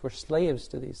most of us. We're slaves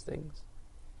to these things.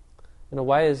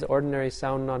 Why is ordinary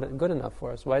sound not good enough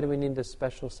for us? Why do we need this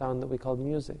special sound that we call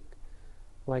music?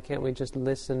 Why can't we just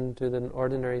listen to the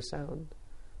ordinary sound?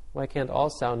 Why can't all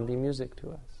sound be music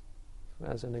to us,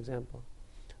 as an example?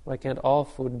 Why can't all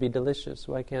food be delicious?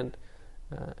 Why can't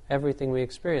everything we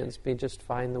experience be just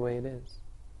fine the way it is?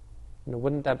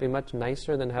 Wouldn't that be much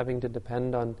nicer than having to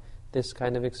depend on this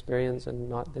kind of experience and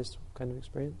not this kind of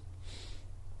experience?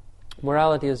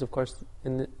 Morality is, of course,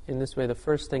 in this way, the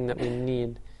first thing that we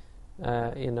need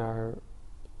in our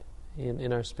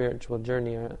spiritual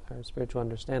journey, our spiritual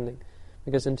understanding.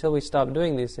 Because until we stop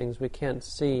doing these things, we can't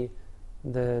see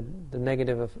the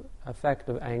negative effect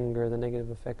of anger, the negative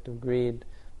effect of greed,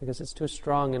 because it's too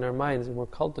strong in our minds, and we're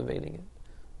cultivating it.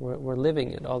 We're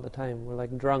living it all the time. We're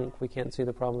like drunk. We can't see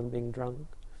the problem of being drunk.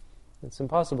 It's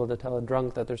impossible to tell a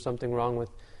drunk that there's something wrong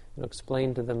with,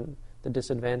 explain to them the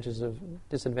disadvantages of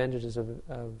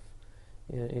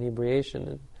inebriation.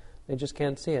 And they just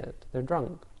can't see it. They're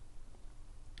drunk.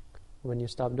 When you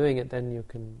stop doing it, then you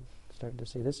can start to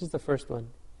see. This is the first one.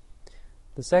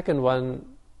 The second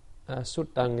one,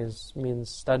 suttang, means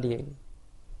studying.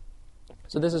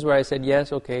 So this is where I said,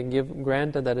 yes, okay,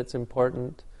 granted that it's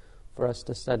important for us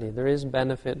to study. There is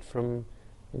benefit from,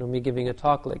 me giving a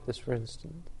talk like this, for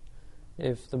instance.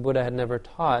 If the Buddha had never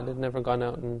taught, had never gone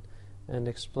out and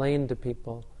explained to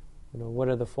people, what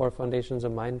are the 4 foundations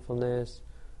of mindfulness,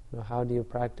 how do you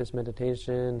practice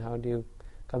meditation, how do you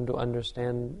come to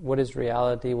understand what is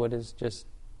reality, what is just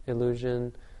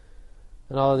illusion,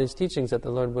 and all of these teachings that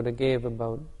the Lord Buddha gave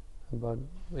about about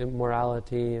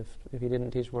immorality. If he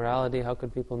didn't teach morality, how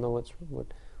could people know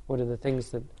what are the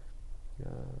things that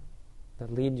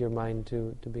lead your mind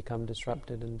to become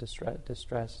disrupted and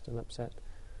distressed and upset,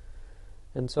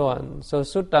 and so on. So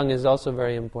suttang is also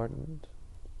very important.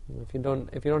 If you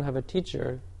don't have a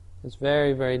teacher, it's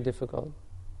very, very difficult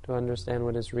to understand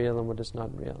what is real and what is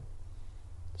not real.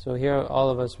 So here, all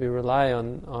of us, we rely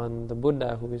on the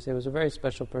Buddha, who we say was a very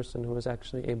special person who was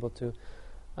actually able to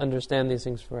understand these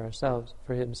things for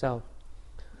himself.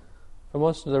 For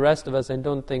most of the rest of us, I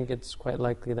don't think it's quite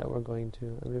likely that we're going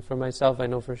to. I mean, for myself, I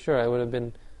know for sure I would have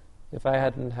been, if I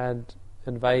hadn't had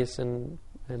advice and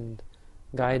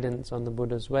guidance on the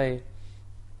Buddha's way,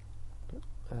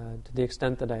 to the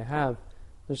extent that I have,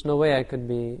 there's no way I could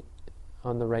be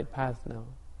on the right path now.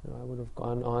 I would have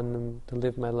gone on to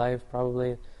live my life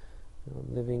probably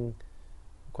living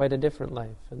quite a different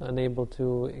life and unable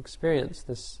to experience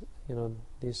this,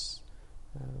 this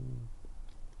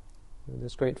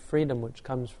great freedom which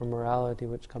comes from morality,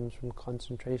 which comes from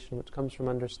concentration, which comes from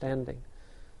understanding.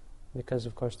 Because,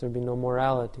 of course, there'd be no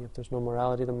morality. If there's no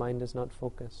morality, the mind is not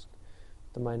focused.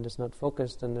 If the mind is not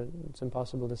focused, then it's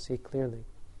impossible to see clearly.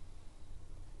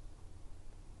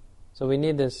 So we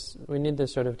need this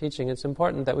sort of teaching. It's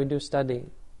important that we do study.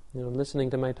 Listening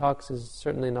to my talks is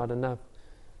certainly not enough.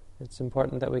 It's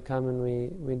important that we come and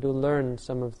we do learn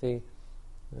some of the,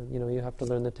 you have to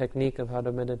learn the technique of how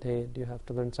to meditate. You have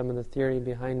to learn some of the theory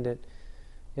behind it.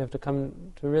 You have to come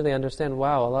to really understand,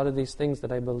 wow, a lot of these things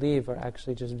that I believe are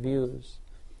actually just views.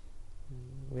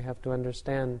 We have to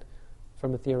understand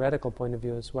from a theoretical point of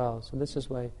view as well. So this is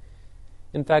why,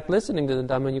 in fact, listening to the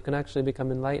Dhamma, you can actually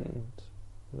become enlightened.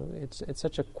 It's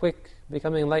such a quick,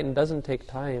 becoming enlightened doesn't take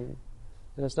time.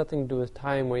 It has nothing to do with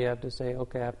time where you have to say,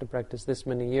 okay, I have to practice this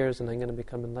many years and I'm going to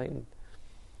become enlightened.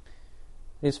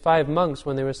 These 5 monks,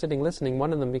 when they were sitting listening,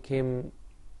 one of them became,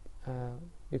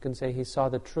 you can say he saw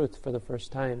the truth for the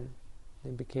first time.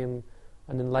 He became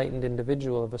an enlightened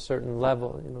individual of a certain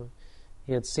level.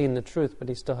 He had seen the truth, but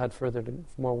he still had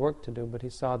more work to do, but he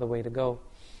saw the way to go.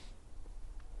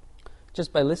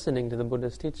 Just by listening to the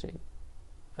Buddha's teaching.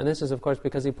 And this is, of course,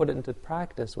 because he put it into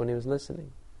practice when he was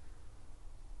listening.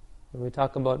 When we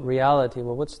talk about reality,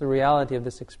 well, what's the reality of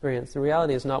this experience? The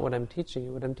reality is not what I'm teaching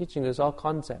you. What I'm teaching you is all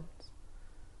concepts.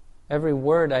 Every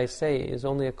word I say is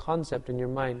only a concept in your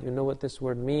mind. You know what this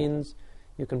word means.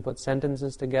 You can put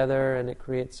sentences together and it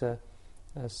creates a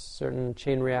certain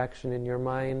chain reaction in your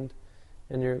mind.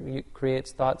 And it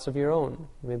creates thoughts of your own.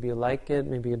 Maybe you like it,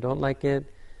 maybe you don't like it.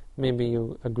 Maybe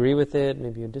you agree with it,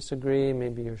 maybe you disagree,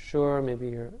 maybe you're sure, maybe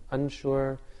you're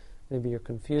unsure, maybe you're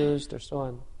confused, or so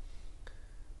on.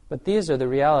 But these are the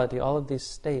reality, all of these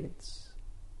states.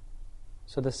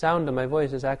 So the sound of my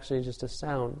voice is actually just a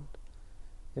sound.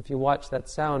 If you watch that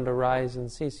sound arise and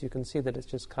cease, you can see that it's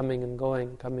just coming and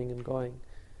going, coming and going.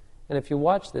 And if you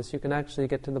watch this, you can actually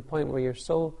get to the point where you're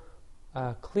so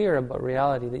clear about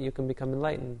reality that you can become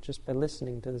enlightened just by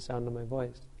listening to the sound of my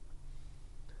voice.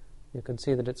 You can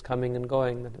see that it's coming and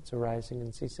going, that it's arising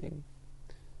and ceasing,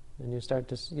 and you start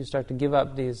to give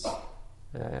up these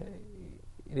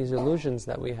illusions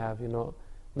that we have.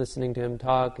 Listening to him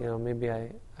talk. Maybe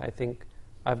I think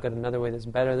I've got another way that's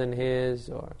better than his,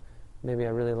 or maybe I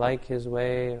really like his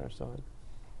way, or so on.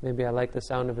 Maybe I like the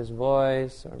sound of his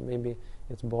voice, or maybe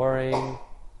it's boring.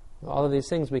 All of these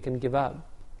things we can give up,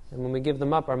 and when we give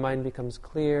them up, our mind becomes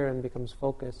clear and becomes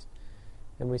focused,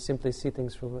 and we simply see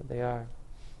things for what they are.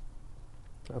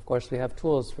 Of course, we have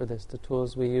tools for this. The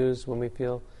tools we use when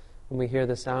we hear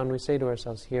the sound, we say to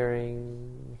ourselves,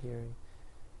 hearing, hearing,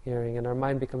 hearing. And our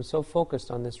mind becomes so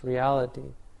focused on this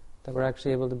reality that we're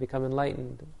actually able to become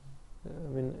enlightened. I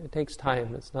mean, it takes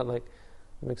time. It's not like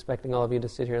I'm expecting all of you to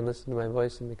sit here and listen to my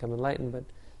voice and become enlightened, but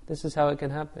this is how it can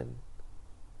happen.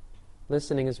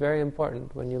 Listening is very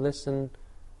important. When you listen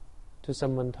to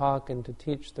someone talk and to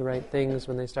teach the right things,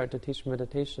 when they start to teach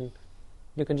meditation,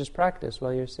 you can just practice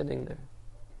while you're sitting there.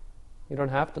 You don't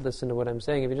have to listen to what I'm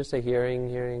saying. If you just say hearing,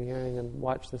 hearing, hearing, and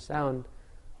watch the sound,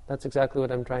 that's exactly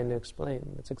what I'm trying to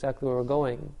explain. That's exactly where we're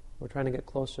going. We're trying to get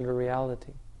closer to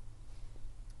reality.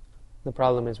 The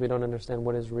problem is we don't understand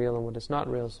what is real and what is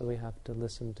not real, so we have to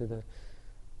listen to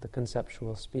the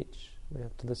conceptual speech. We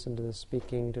have to listen to the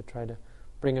speaking to try to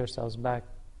bring ourselves back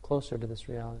closer to this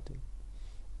reality.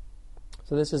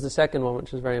 So this is the second one,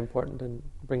 which is very important in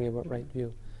bringing about right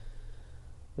view.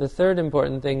 The third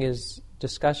important thing is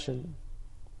discussion.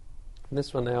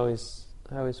 This one I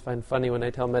always find funny when I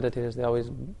tell meditators. They always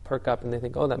perk up and they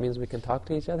think, oh, that means we can talk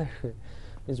to each other? It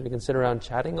means we can sit around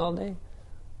chatting all day?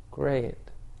 Great.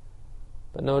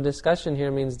 But no, discussion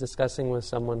here means discussing with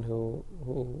someone who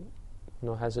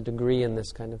has a degree in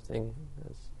this kind of thing,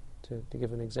 to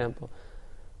give an example,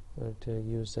 or to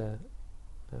use a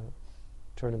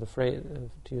turn of the phrase,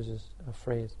 to use a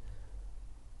phrase.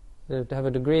 To have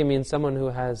a degree means someone who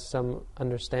has some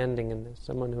understanding in this,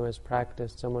 someone who has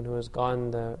practiced, someone who has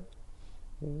gone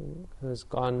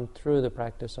through the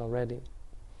practice already.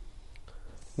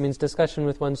 It means discussion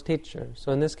with one's teacher.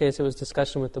 So in this case, it was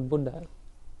discussion with the Buddha.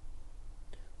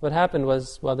 What happened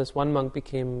was, this one monk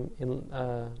became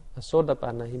a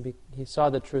Sotapanna. He saw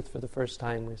the truth for the first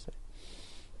time, we say.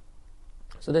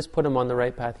 So this put him on the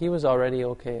right path. He was already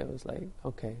okay. It was like,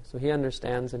 okay, so he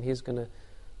understands and he's going to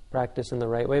practice in the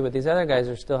right way. But these other guys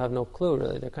still have no clue,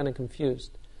 really. They're kind of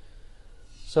confused.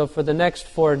 So for the next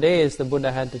 4 days, the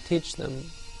Buddha had to teach them.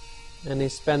 And he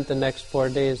spent the next 4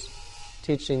 days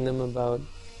teaching them about,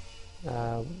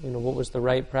 what was the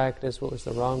right practice, what was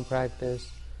the wrong practice.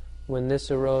 When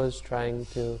this arose, trying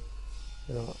to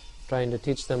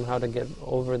teach them how to get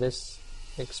over this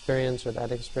experience or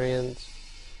that experience.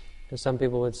 Because some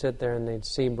people would sit there and they'd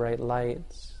see bright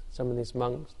lights. Some of these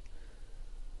monks,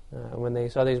 when they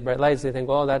saw these bright lights, they think,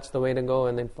 oh, that's the way to go,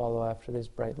 and they'd follow after these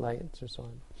bright lights or so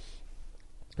on.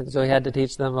 And so he had to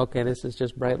teach them, okay, this is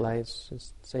just bright lights.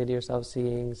 Just say to yourself,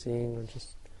 seeing, or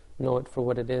just know it for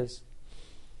what it is.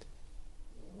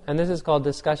 And this is called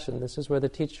discussion. This is where the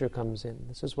teacher comes in.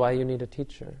 This is why you need a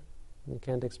teacher. You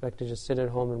can't expect to just sit at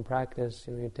home and practice.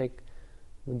 You take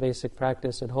the basic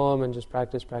practice at home and just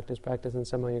practice, and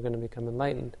somehow you're going to become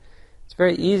enlightened. It's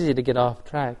very easy to get off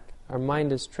track. Our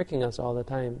mind is tricking us all the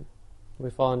time. We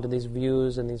fall into these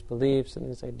views and these beliefs and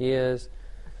these ideas,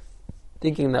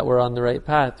 thinking that we're on the right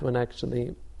path, when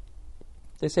actually,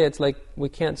 they say it's like we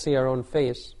can't see our own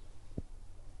face.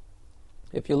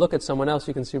 If you look at someone else,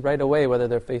 you can see right away whether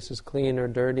their face is clean or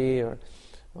dirty, or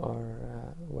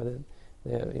whether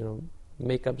they have,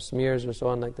 makeup smears or so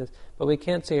on like this. But we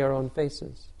can't see our own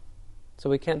faces, so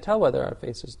we can't tell whether our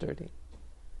face is dirty.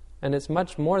 And it's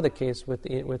much more the case with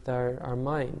our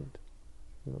mind.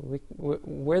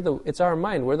 It's our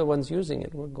mind. We're the ones using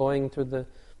it. We're going through the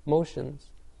motions.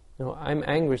 I'm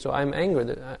angry, so I'm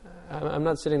angry. I'm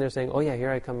not sitting there saying, oh yeah,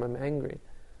 here I come, I'm angry.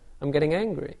 I'm getting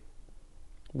angry.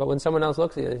 But when someone else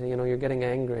looks at you, they say, you're getting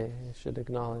angry, you should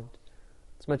acknowledge.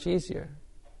 It's much easier.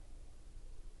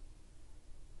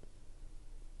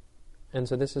 And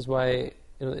so this is why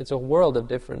it's a world of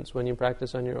difference when you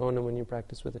practice on your own and when you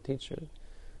practice with a teacher.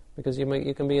 Because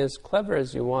you can be as clever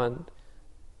as you want.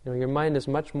 Your mind is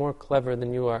much more clever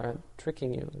than you are at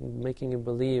tricking you and making you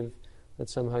believe that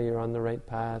somehow you're on the right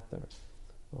path,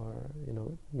 or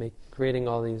creating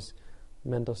all these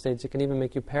mental states. It can even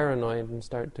make you paranoid and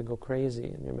start to go crazy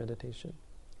in your meditation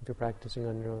if you're practicing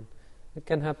on your own. It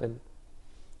can happen.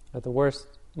 At the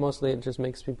worst, mostly it just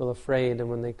makes people afraid, and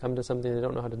when they come to something they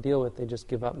don't know how to deal with, they just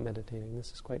give up meditating.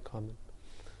 This is quite common.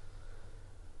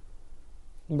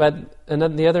 But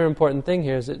the other important thing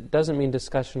here is it doesn't mean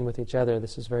discussion with each other.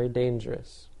 This is very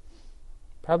dangerous.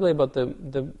 Probably about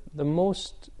the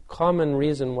most common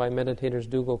reason why meditators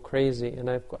do go crazy, and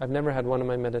I've never had one of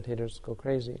my meditators go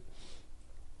crazy,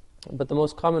 but the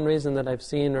most common reason that I've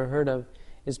seen or heard of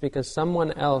is because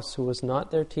someone else who was not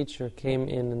their teacher came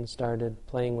in and started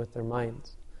playing with their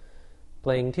minds,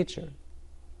 playing teacher,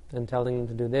 and telling them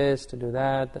to do this, to do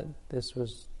that this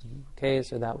was the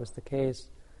case or that was the case.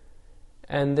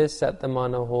 And this set them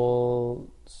on a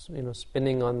whole,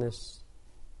 spinning on this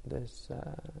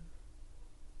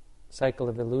cycle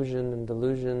of illusion and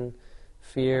delusion,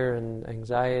 fear and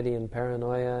anxiety and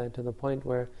paranoia, to the point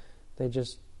where they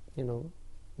just,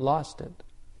 lost it.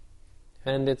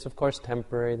 And it's, of course,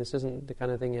 temporary. This isn't the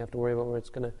kind of thing you have to worry about where it's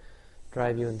going to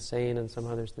drive you insane and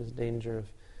somehow there's this danger of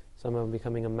somehow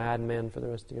becoming a madman for the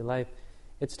rest of your life.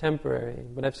 It's temporary.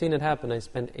 But I've seen it happen. I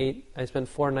spent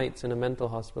 4 nights in a mental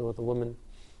hospital with a woman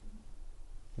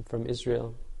from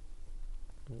Israel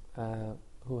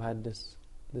who had this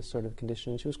sort of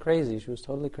condition. She was crazy. She was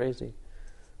totally crazy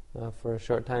for a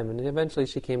short time. And eventually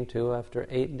she came to after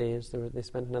 8 days. They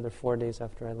spent another 4 days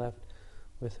after I left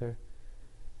with her.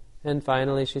 And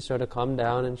finally she sort of calmed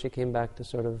down and she came back to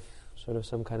sort of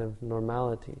some kind of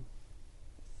normality.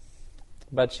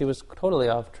 But she was totally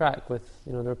off track with,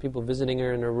 there were people visiting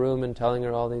her in her room and telling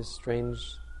her all these strange,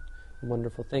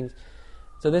 wonderful things.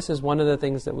 So this is one of the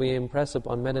things that we impress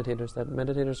upon meditators, that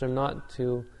meditators are not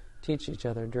to teach each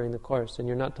other during the course, and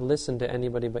you're not to listen to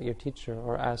anybody but your teacher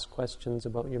or ask questions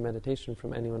about your meditation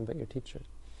from anyone but your teacher.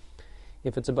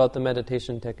 If it's about the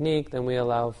meditation technique, then we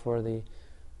allow for the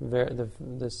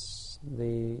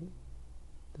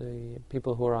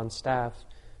people who are on staff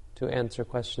to answer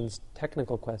questions,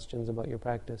 technical questions about your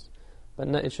practice. But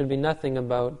it should be nothing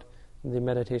about the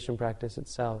meditation practice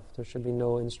itself. There should be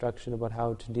no instruction about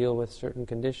how to deal with certain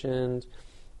conditions,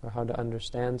 or how to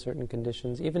understand certain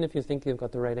conditions, even if you think you've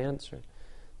got the right answer.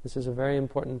 This is a very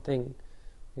important thing,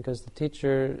 because the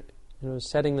teacher, is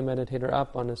setting the meditator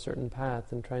up on a certain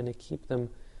path and trying to keep them.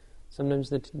 Sometimes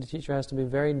the teacher has to be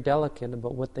very delicate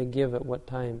about what they give at what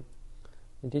time.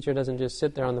 The teacher doesn't just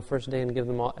sit there on the first day and give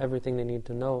them everything they need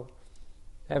to know.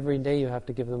 Every day you have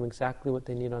to give them exactly what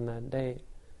they need on that day.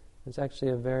 It's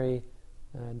actually a very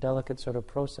delicate sort of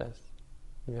process.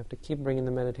 You have to keep bringing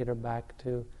the meditator back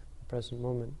to the present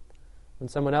moment. When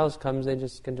someone else comes, they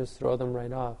can just throw them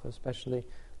right off, especially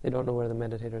they don't know where the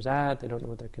meditator's at, they don't know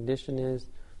what their condition is.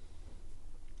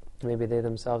 Maybe they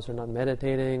themselves are not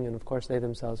meditating, and of course they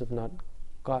themselves have not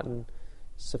gotten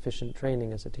sufficient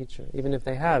training as a teacher. Even if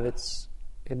they have,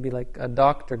 it'd be like a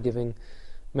doctor giving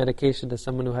medication to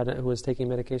someone who was taking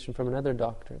medication from another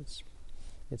doctor.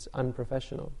 It's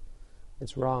unprofessional.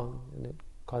 It's wrong, and it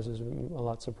causes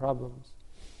lots of problems.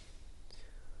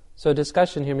 So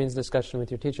discussion here means discussion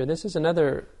with your teacher. This is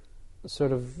another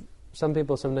sort of, some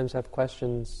people sometimes have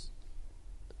questions.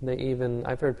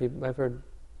 I've heard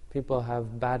people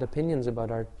have bad opinions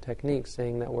about our techniques,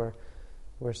 saying that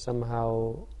we're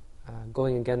somehow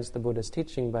going against the Buddha's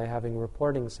teaching by having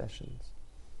reporting sessions.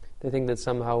 They think that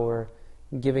somehow we're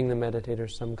giving the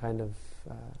meditators some kind of,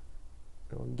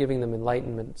 giving them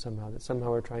enlightenment somehow, that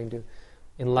somehow we're trying to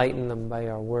enlighten them by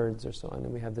our words or so on,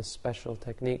 and we have this special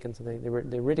technique, and so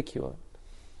they ridicule it.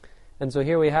 And so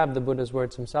here we have the Buddha's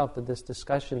words himself, that this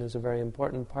discussion is a very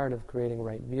important part of creating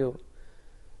right view.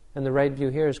 And the right view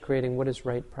here is creating what is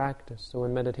right practice. So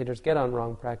when meditators get on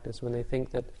wrong practice, when they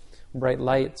think that bright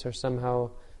lights are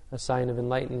somehow a sign of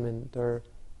enlightenment, or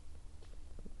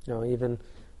even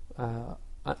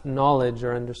knowledge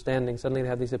or understanding, suddenly they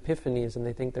have these epiphanies and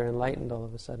they think they're enlightened all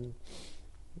of a sudden.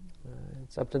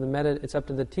 It's up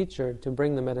to the teacher to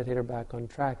bring the meditator back on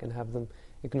track and have them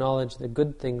acknowledge the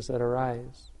good things that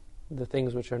arise, the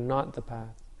things which are not the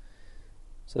path,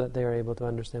 so that they are able to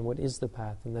understand what is the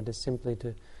path, and that is simply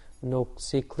to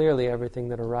see clearly everything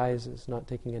that arises, not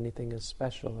taking anything as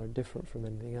special or different from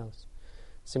anything else,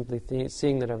 simply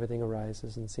seeing that everything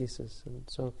arises and ceases. And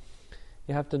so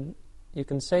you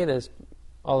can say this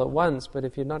all at once, but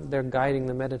if you're not there guiding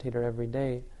the meditator every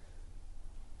day,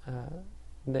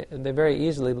 they very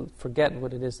easily forget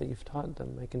what it is that you've taught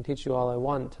them. I can teach you all I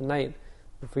want tonight,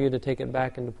 but for you to take it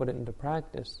back and to put it into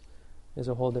practice is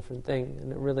a whole different thing,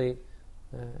 and it really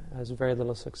has very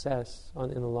little success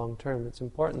in the long term. It's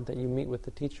important that you meet with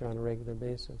the teacher on a regular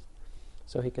basis,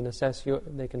 so they can assess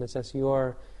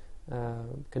your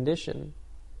condition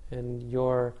and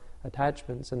your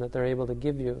attachments, and that they're able to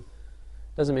give you.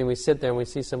 Doesn't mean we sit there and we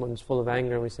see someone who's full of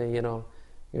anger and we say,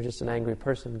 you're just an angry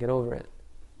person, get over it.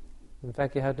 In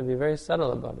fact, you have to be very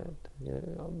subtle about it.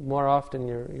 More often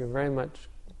you're very much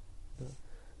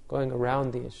going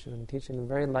around the issue and teaching them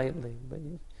very lightly, but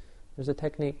there's a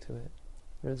technique to it.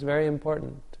 And it's very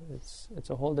important. It's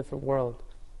a whole different world,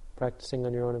 practicing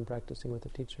on your own and practicing with a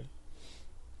teacher.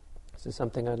 This is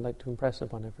something I'd like to impress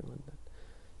upon everyone,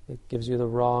 that it gives you the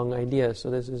wrong idea. So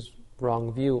this is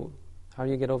wrong view. How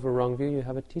do you get over wrong view? You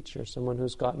have a teacher, someone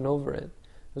who's gotten over it,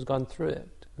 who's gone through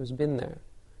it, who's been there,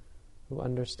 who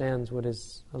understands what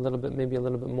is maybe a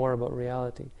little bit more about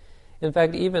reality. In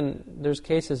fact, even there's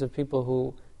cases of people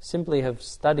who simply have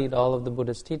studied all of the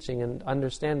Buddha's teaching and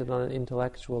understand it on an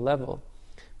intellectual level,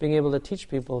 being able to teach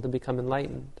people to become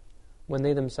enlightened when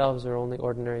they themselves are only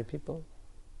ordinary people.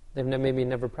 They've maybe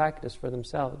never practiced for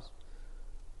themselves.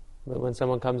 But when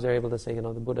someone comes, they're able to say, the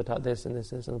Buddha taught this and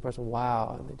this, and the person,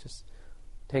 wow, and they just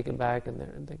take it back, and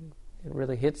it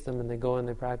really hits them, and they go and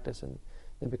they practice, and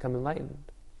they become enlightened.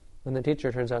 And the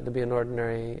teacher turns out to be an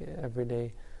ordinary,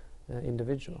 everyday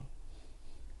individual.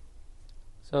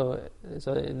 So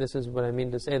this is what I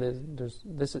mean to say.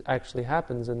 This actually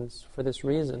happens, and for this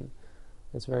reason,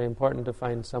 it's very important to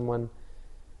find someone.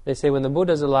 They say when the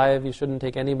Buddha's alive, you shouldn't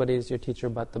take anybody as your teacher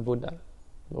but the Buddha.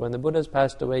 But when the Buddha's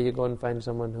passed away, you go and find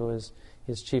someone who is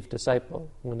his chief disciple.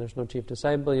 When there's no chief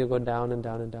disciple, you go down and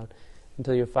down and down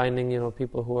until you're finding,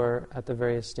 people who are at the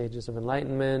various stages of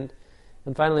enlightenment.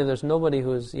 And finally, if there's nobody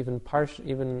who has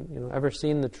ever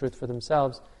seen the truth for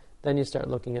themselves, then you start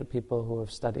looking at people who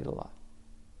have studied a lot.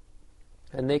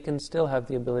 And they can still have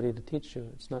the ability to teach you.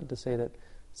 It's not to say that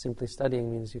simply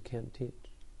studying means you can't teach.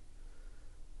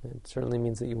 It certainly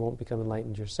means that you won't become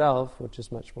enlightened yourself, which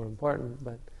is much more important,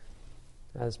 but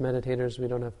as meditators, we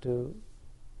don't have to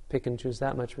pick and choose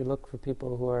that much. We look for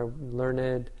people who are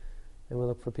learned, and we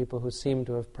look for people who seem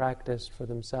to have practiced for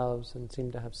themselves and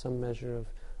seem to have some measure of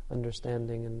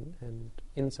understanding and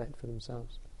insight for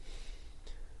themselves.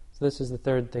 So this is the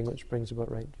third thing which brings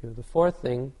about right view. The fourth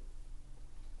thing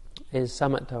is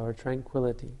samatha, or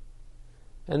tranquility.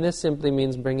 And this simply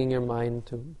means bringing your mind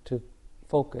to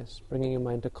focus, bringing your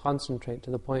mind to concentrate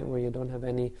to the point where you don't have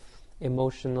any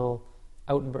emotional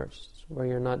outbursts, where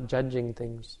you're not judging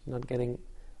things, not getting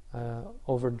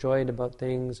overjoyed about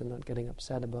things and not getting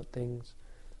upset about things,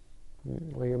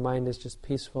 where your mind is just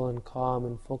peaceful and calm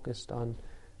and focused on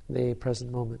the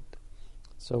present moment.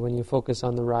 So when you focus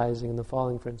on the rising and the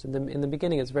falling, for instance, in the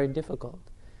beginning it's very difficult,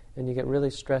 and you get really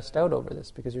stressed out over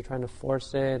this because you're trying to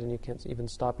force it and you can't even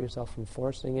stop yourself from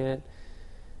forcing it,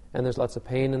 and there's lots of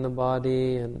pain in the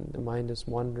body and the mind is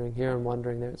wandering here and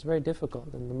wandering there. It's very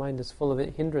difficult, and the mind is full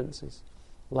of hindrances,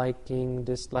 liking,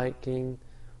 disliking,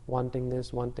 wanting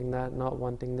this, wanting that, not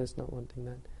wanting this, not wanting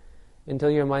that, until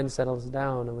your mind settles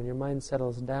down. And when your mind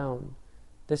settles down,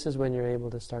 this is when you're able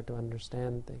to start to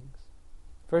understand things.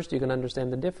 First you can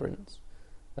understand the difference,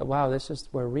 that wow, this is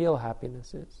where real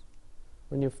happiness is.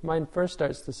 When your mind first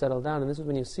starts to settle down, and this is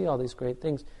when you see all these great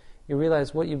things, you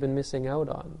realize what you've been missing out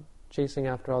on, chasing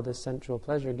after all this sensual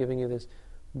pleasure, giving you this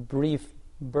brief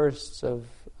bursts of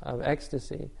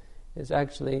ecstasy, is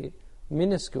actually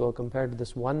minuscule compared to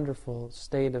this wonderful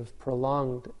state of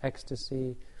prolonged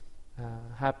ecstasy,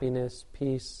 happiness,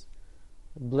 peace,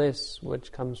 bliss,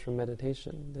 which comes from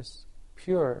meditation. This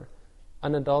pure,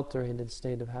 unadulterated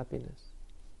state of happiness,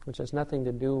 which has nothing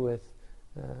to do with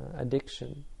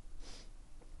addiction.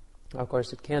 Of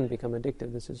course, it can become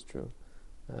addictive, this is true.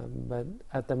 But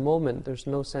at the moment, there's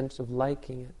no sense of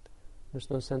liking it. There's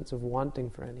no sense of wanting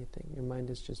for anything. Your mind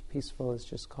is just peaceful, it's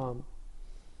just calm.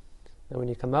 And when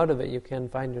you come out of it, you can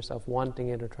find yourself wanting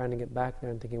it or trying to get back there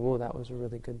and thinking, whoa, that was a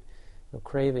really good,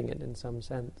 craving it in some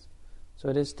sense. So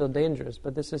it is still dangerous,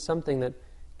 but this is something that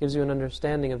gives you an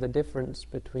understanding of the difference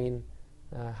between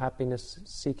happiness,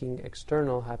 seeking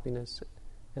external happiness,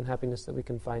 and happiness that we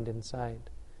can find inside.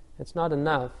 It's not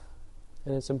enough,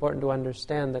 and it's important to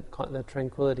understand that that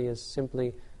tranquility is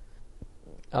simply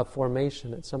a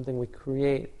formation. It's something we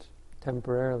create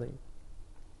temporarily.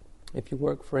 If you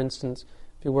work, for instance,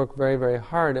 if you work very, very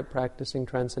hard at practicing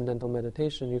transcendental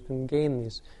meditation, you can gain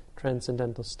these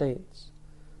transcendental states.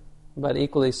 But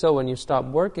equally so, when you stop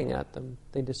working at them,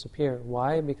 they disappear.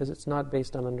 Why? Because it's not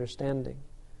based on understanding.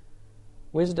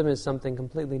 Wisdom is something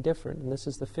completely different, and this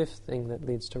is the fifth thing that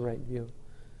leads to right view.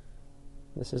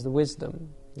 This is the wisdom.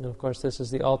 And of course, this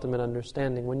is the ultimate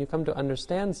understanding. When you come to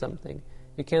understand something,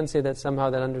 you can't say that somehow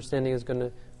that understanding is going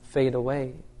to fade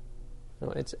away. No,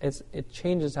 it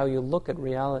changes how you look at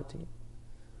reality.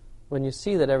 When you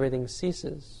see that everything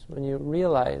ceases, when you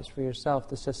realize for yourself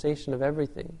the cessation of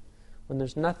everything, when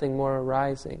there's nothing more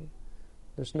arising,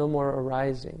 there's no more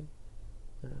arising.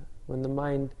 When the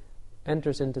mind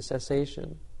enters into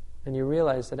cessation, and you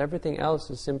realize that everything else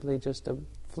is simply just a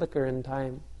flicker in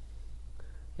time,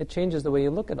 it changes the way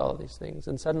you look at all these things,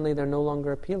 and suddenly they're no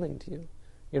longer appealing to you.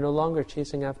 You're no longer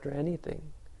chasing after anything,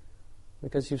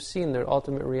 because you've seen their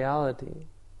ultimate reality,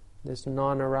 this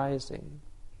non-arising,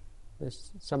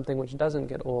 this something which doesn't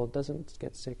get old, doesn't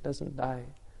get sick, doesn't die,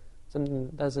 something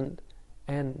that doesn't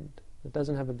end, that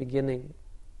doesn't have a beginning,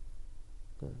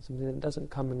 something that doesn't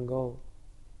come and go.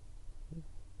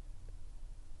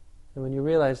 And when you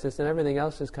realize this, then everything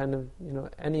else is kind of,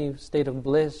 any state of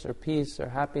bliss or peace or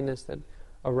happiness that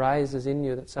arises in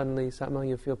you, that suddenly somehow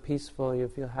you feel peaceful, you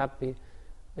feel happy.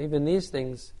 Even these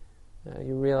things,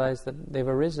 you realize that they've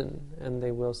arisen and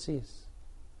they will cease.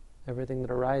 Everything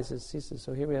that arises ceases.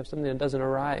 So here we have something that doesn't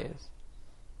arise.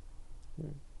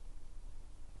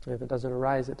 If it doesn't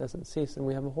arise, it doesn't cease. And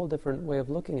we have a whole different way of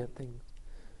looking at things.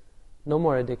 No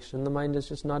more addiction. The mind is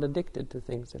just not addicted to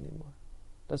things anymore.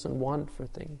 It doesn't want for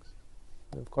things.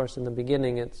 And of course, in the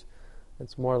beginning, it's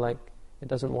more like it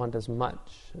doesn't want as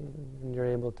much. And you're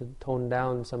able to tone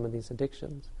down some of these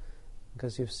addictions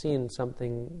because you've seen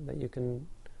something that you can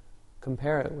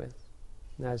compare it with.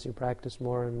 And as you practice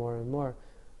more and more and more,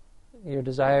 your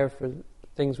desire for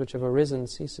things which have arisen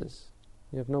ceases.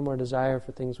 You have no more desire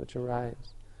for things which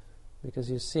arise, because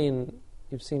you've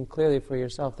seen clearly for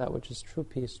yourself that which is true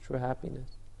peace, true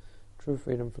happiness, true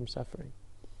freedom from suffering.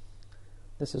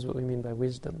 This is what we mean by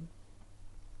wisdom.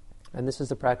 And this is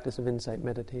the practice of insight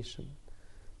meditation.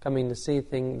 Coming to see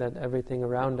that everything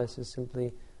around us is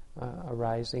simply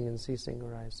arising and ceasing,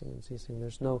 arising and ceasing.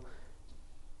 There's no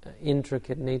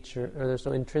intricate nature, or there's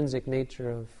no intrinsic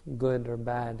nature of good or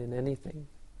bad in anything.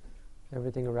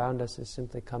 Everything around us is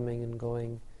simply coming and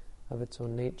going of its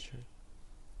own nature.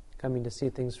 Coming to see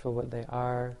things for what they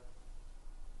are,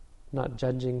 not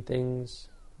judging things,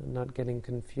 and not getting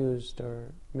confused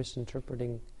or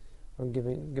misinterpreting or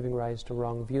giving rise to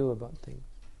wrong view about things.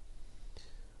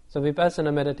 So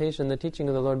Vipassana meditation, the teaching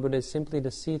of the Lord Buddha, is simply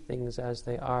to see things as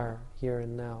they are, here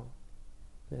and now.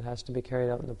 It has to be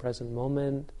carried out in the present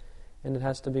moment, and it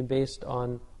has to be based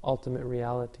on ultimate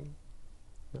reality.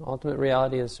 Now, ultimate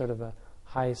reality is sort of a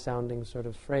high-sounding sort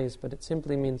of phrase, but it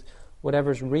simply means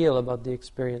whatever's real about the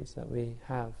experience that we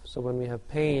have. So when we have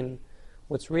pain,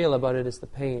 what's real about it is the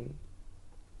pain.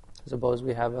 Suppose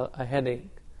we have a headache.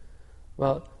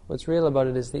 Well, what's real about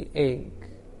it is the ache.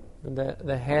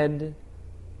 The head,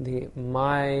 the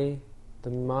mind,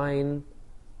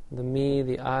 the me,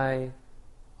 the I,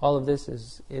 all of this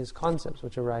is concepts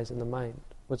which arise in the mind.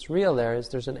 What's real there is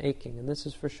there's an aching, and this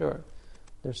is for sure.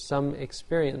 There's some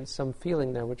experience, some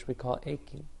feeling there which we call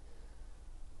aching.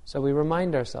 So we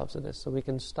remind ourselves of this, so we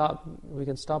can stop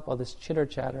all this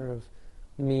chitter-chatter of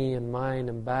me and mine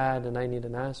and bad and I need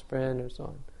an aspirin or so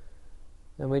on.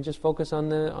 And we just focus on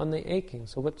the aching.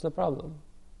 So what's the problem?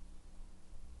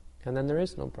 And then there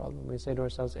is no problem. We say to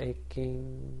ourselves,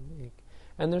 aching,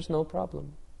 and there's no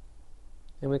problem.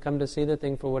 And we come to see the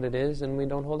thing for what it is, and we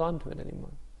don't hold on to it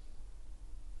anymore.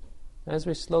 As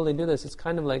we slowly do this, it's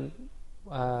kind of like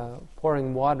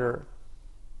pouring water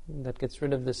that gets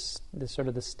rid of this sort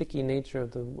of the sticky nature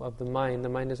of the mind. The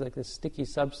mind is like this sticky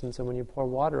substance, and when you pour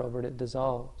water over it, it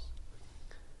dissolves.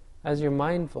 As you're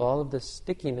mindful, all of this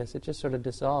stickiness, it just sort of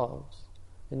dissolves,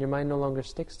 and your mind no longer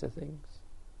sticks to things.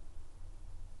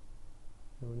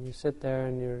 When you sit there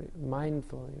and you're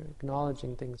mindful, you're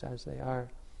acknowledging things as they are,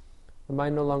 the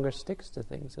mind no longer sticks to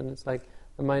things, and it's like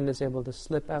the mind is able to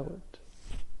slip out,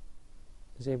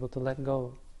 is able to let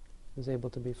go, is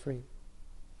able to be free.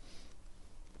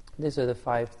 These are the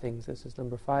 5 things. This is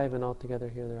number 5, and altogether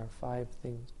here there are 5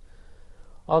 things.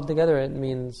 Altogether it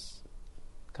means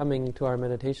coming to our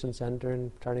meditation center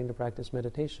and starting to practice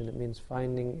meditation. It means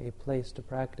finding a place to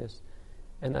practice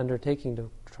and undertaking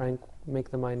to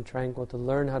make the mind tranquil, to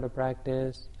learn how to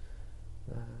practice,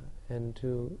 and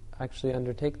to actually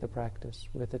undertake the practice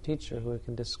with a teacher who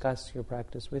can discuss your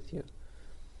practice with you.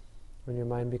 When your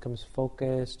mind becomes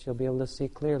focused, you'll be able to see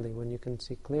clearly. When you can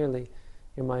see clearly,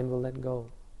 your mind will let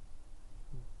go.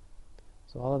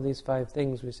 So all of these 5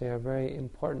 things we say are very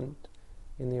important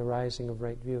in the arising of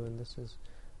right view, and this is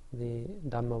the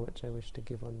Dhamma which I wish to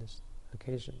give on this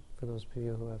occasion. For those of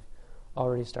you who have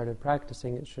already started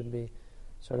practicing, it should be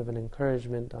sort of an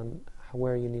encouragement on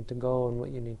where you need to go and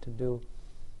what you need to do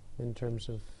in terms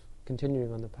of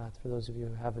continuing on the path. For those of you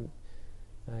who haven't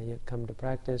yet come to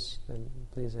practice, then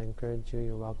please, I encourage you,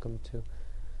 you're welcome to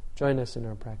join us in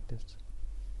our practice.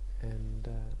 And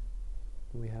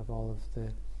we have all of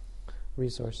the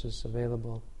resources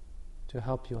available to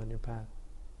help you on your path.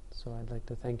 So I'd like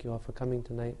to thank you all for coming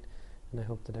tonight, and I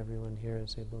hope that everyone here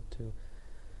is able to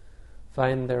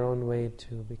find their own way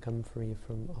to become free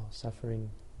from all suffering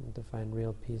and to find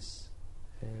real peace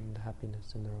and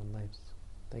happiness in their own lives.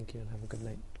 Thank you, and have a good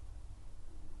night.